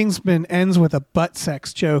Kingsman ends with a butt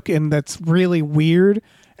sex joke, and that's really weird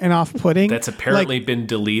and off-putting. That's apparently been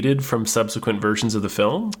deleted from subsequent versions of the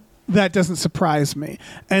film? That doesn't surprise me.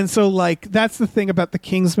 And so, that's the thing about the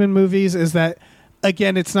Kingsman movies is that,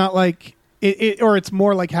 again, it's not like... or it's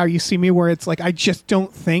more like How You See Me, where it's like, I just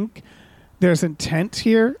don't think... There's intent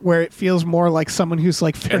here where it feels more like someone who's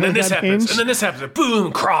like and then this happens, and then this happens,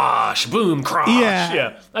 boom, crash.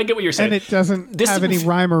 Yeah, I get what you're saying. And it doesn't have any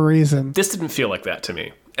rhyme or reason. This didn't feel like that to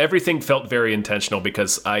me. Everything felt very intentional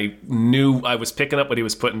because I knew I was picking up what he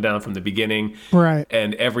was putting down from the beginning. Right.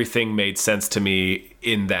 And everything made sense to me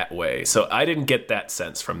in that way. So I didn't get that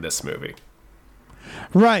sense from this movie.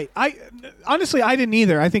 Right. Honestly, I didn't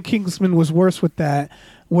either. I think Kingsman was worse with that,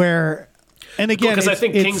 where... And again, because I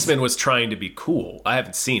think Kingsman was trying to be cool. I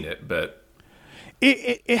haven't seen it, but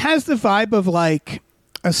it has the vibe of like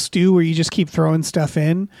a stew where you just keep throwing stuff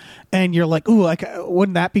in, and you're like, "Ooh, like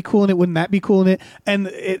wouldn't that be cool in it? Wouldn't that be cool in it?" And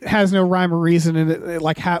it has no rhyme or reason in it.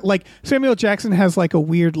 Like Samuel Jackson has like a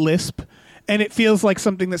weird lisp, and it feels like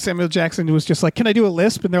something that Samuel Jackson was just like, "Can I do a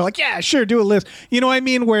lisp?" And they're like, "Yeah, sure, do a lisp." You know what I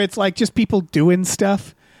mean? Where it's like just people doing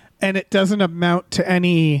stuff, and it doesn't amount to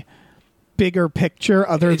any bigger picture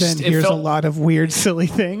other than here's a lot of weird silly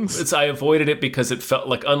things. I avoided it because it felt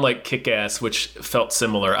like, unlike Kick-Ass, which felt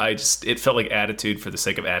similar, it felt like attitude for the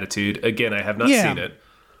sake of attitude. Again, I have not seen it,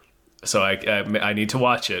 so I need to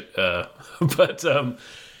watch it. But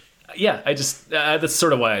I just that's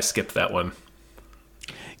sort of why I skipped that one.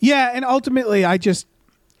 Yeah, and ultimately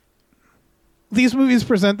these movies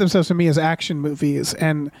present themselves to me as action movies,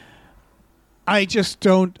 and I just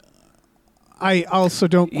don't. I also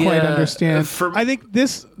don't quite understand. I think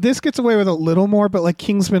this gets away with a little more, but like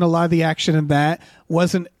Kingsman, a lot of the action in that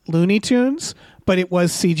wasn't Looney Tunes, but it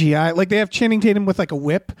was CGI. Like they have Channing Tatum with like a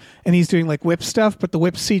whip, and he's doing like whip stuff, but the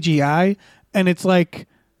whip's CGI, and it's like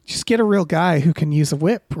just get a real guy who can use a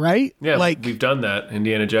whip, right? Yeah, like we've done that,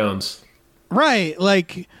 Indiana Jones. Right,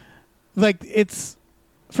 like it's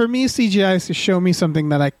for me, CGI is to show me something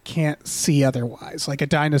that I can't see otherwise, like a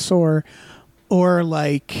dinosaur, or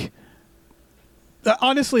like.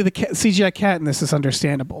 Honestly, the CGI cat in this is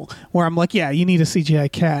understandable. Where I'm like, yeah, you need a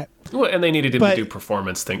CGI cat. Well, and they needed him to do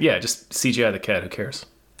performance thing. Yeah, just CGI the cat. Who cares?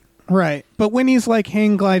 Right. But when he's like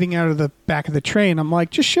hang gliding out of the back of the train, I'm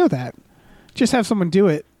like, just show that. Just have someone do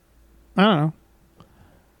it. I don't know.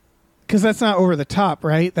 Because that's not over the top,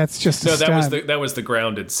 right? That's just that was the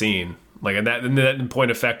grounded scene. Like, and that in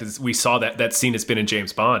point of fact is we saw that scene has been in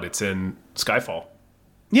James Bond. It's in Skyfall.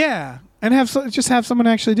 Yeah. And just have someone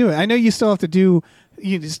actually do it. I know you still have to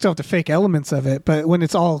fake elements of it, but when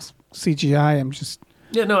it's all CGI, I'm just...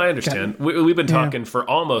 Yeah, no, I understand. We've been talking for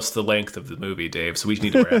almost the length of the movie, Dave, so we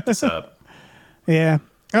need to wrap this up. Yeah.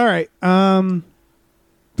 All right.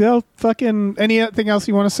 Bill, anything else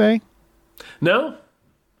you want to say? No.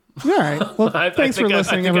 All right. Well, thanks for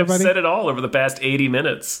listening, everybody. I've said it all over the past 80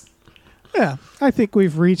 minutes. Yeah. I think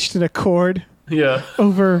we've reached an accord. Yeah.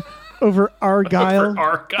 Over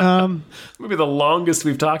Argylle. Maybe the longest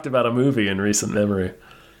we've talked about a movie in recent memory.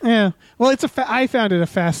 Yeah. Well, I found it a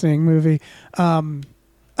fascinating movie. All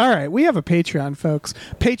right. We have a Patreon, folks.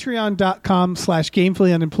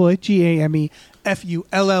 Patreon.com/gamefullyunemployed,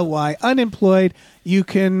 FULLY, unemployed. You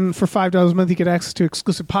can, for $5 a month, you get access to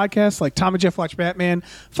exclusive podcasts like Tom and Jeff Watch Batman,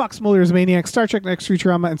 Fox Mulder's Maniac, Star Trek Next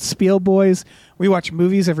Futurama, and Spiel Boys. We watch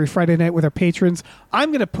movies every Friday night with our patrons.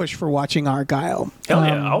 I'm going to push for watching Argylle. Hell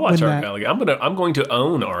yeah, I'll watch Argylle. I'm going to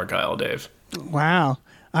own Argylle, Dave. Wow.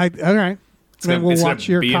 All right. Then we'll watch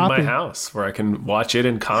your be copy. In my house where I can watch it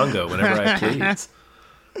in Congo whenever I please.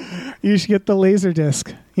 You should get the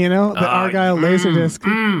Laserdisc, the Argylle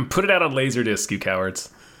Laserdisc. Put it out on Laserdisc, you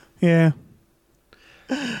cowards. Yeah.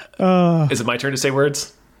 Is it my turn to say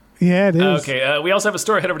words? Yeah, it is. Okay, we also have a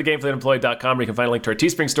store. Head over to GameFullyUnemployed.com where you can find a link to our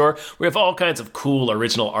Teespring store. We have all kinds of cool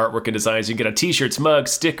original artwork and designs. You can get on t-shirts,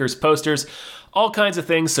 mugs, stickers, posters, all kinds of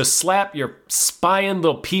things. So slap your spying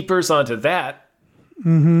little peepers onto that.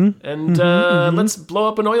 And let's blow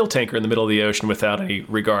up an oil tanker in the middle of the ocean without any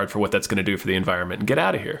regard for what that's going to do for the environment and get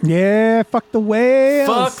out of here. Yeah, fuck the whales.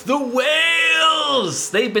 Fuck the whales!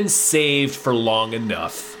 They've been saved for long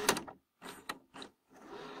enough.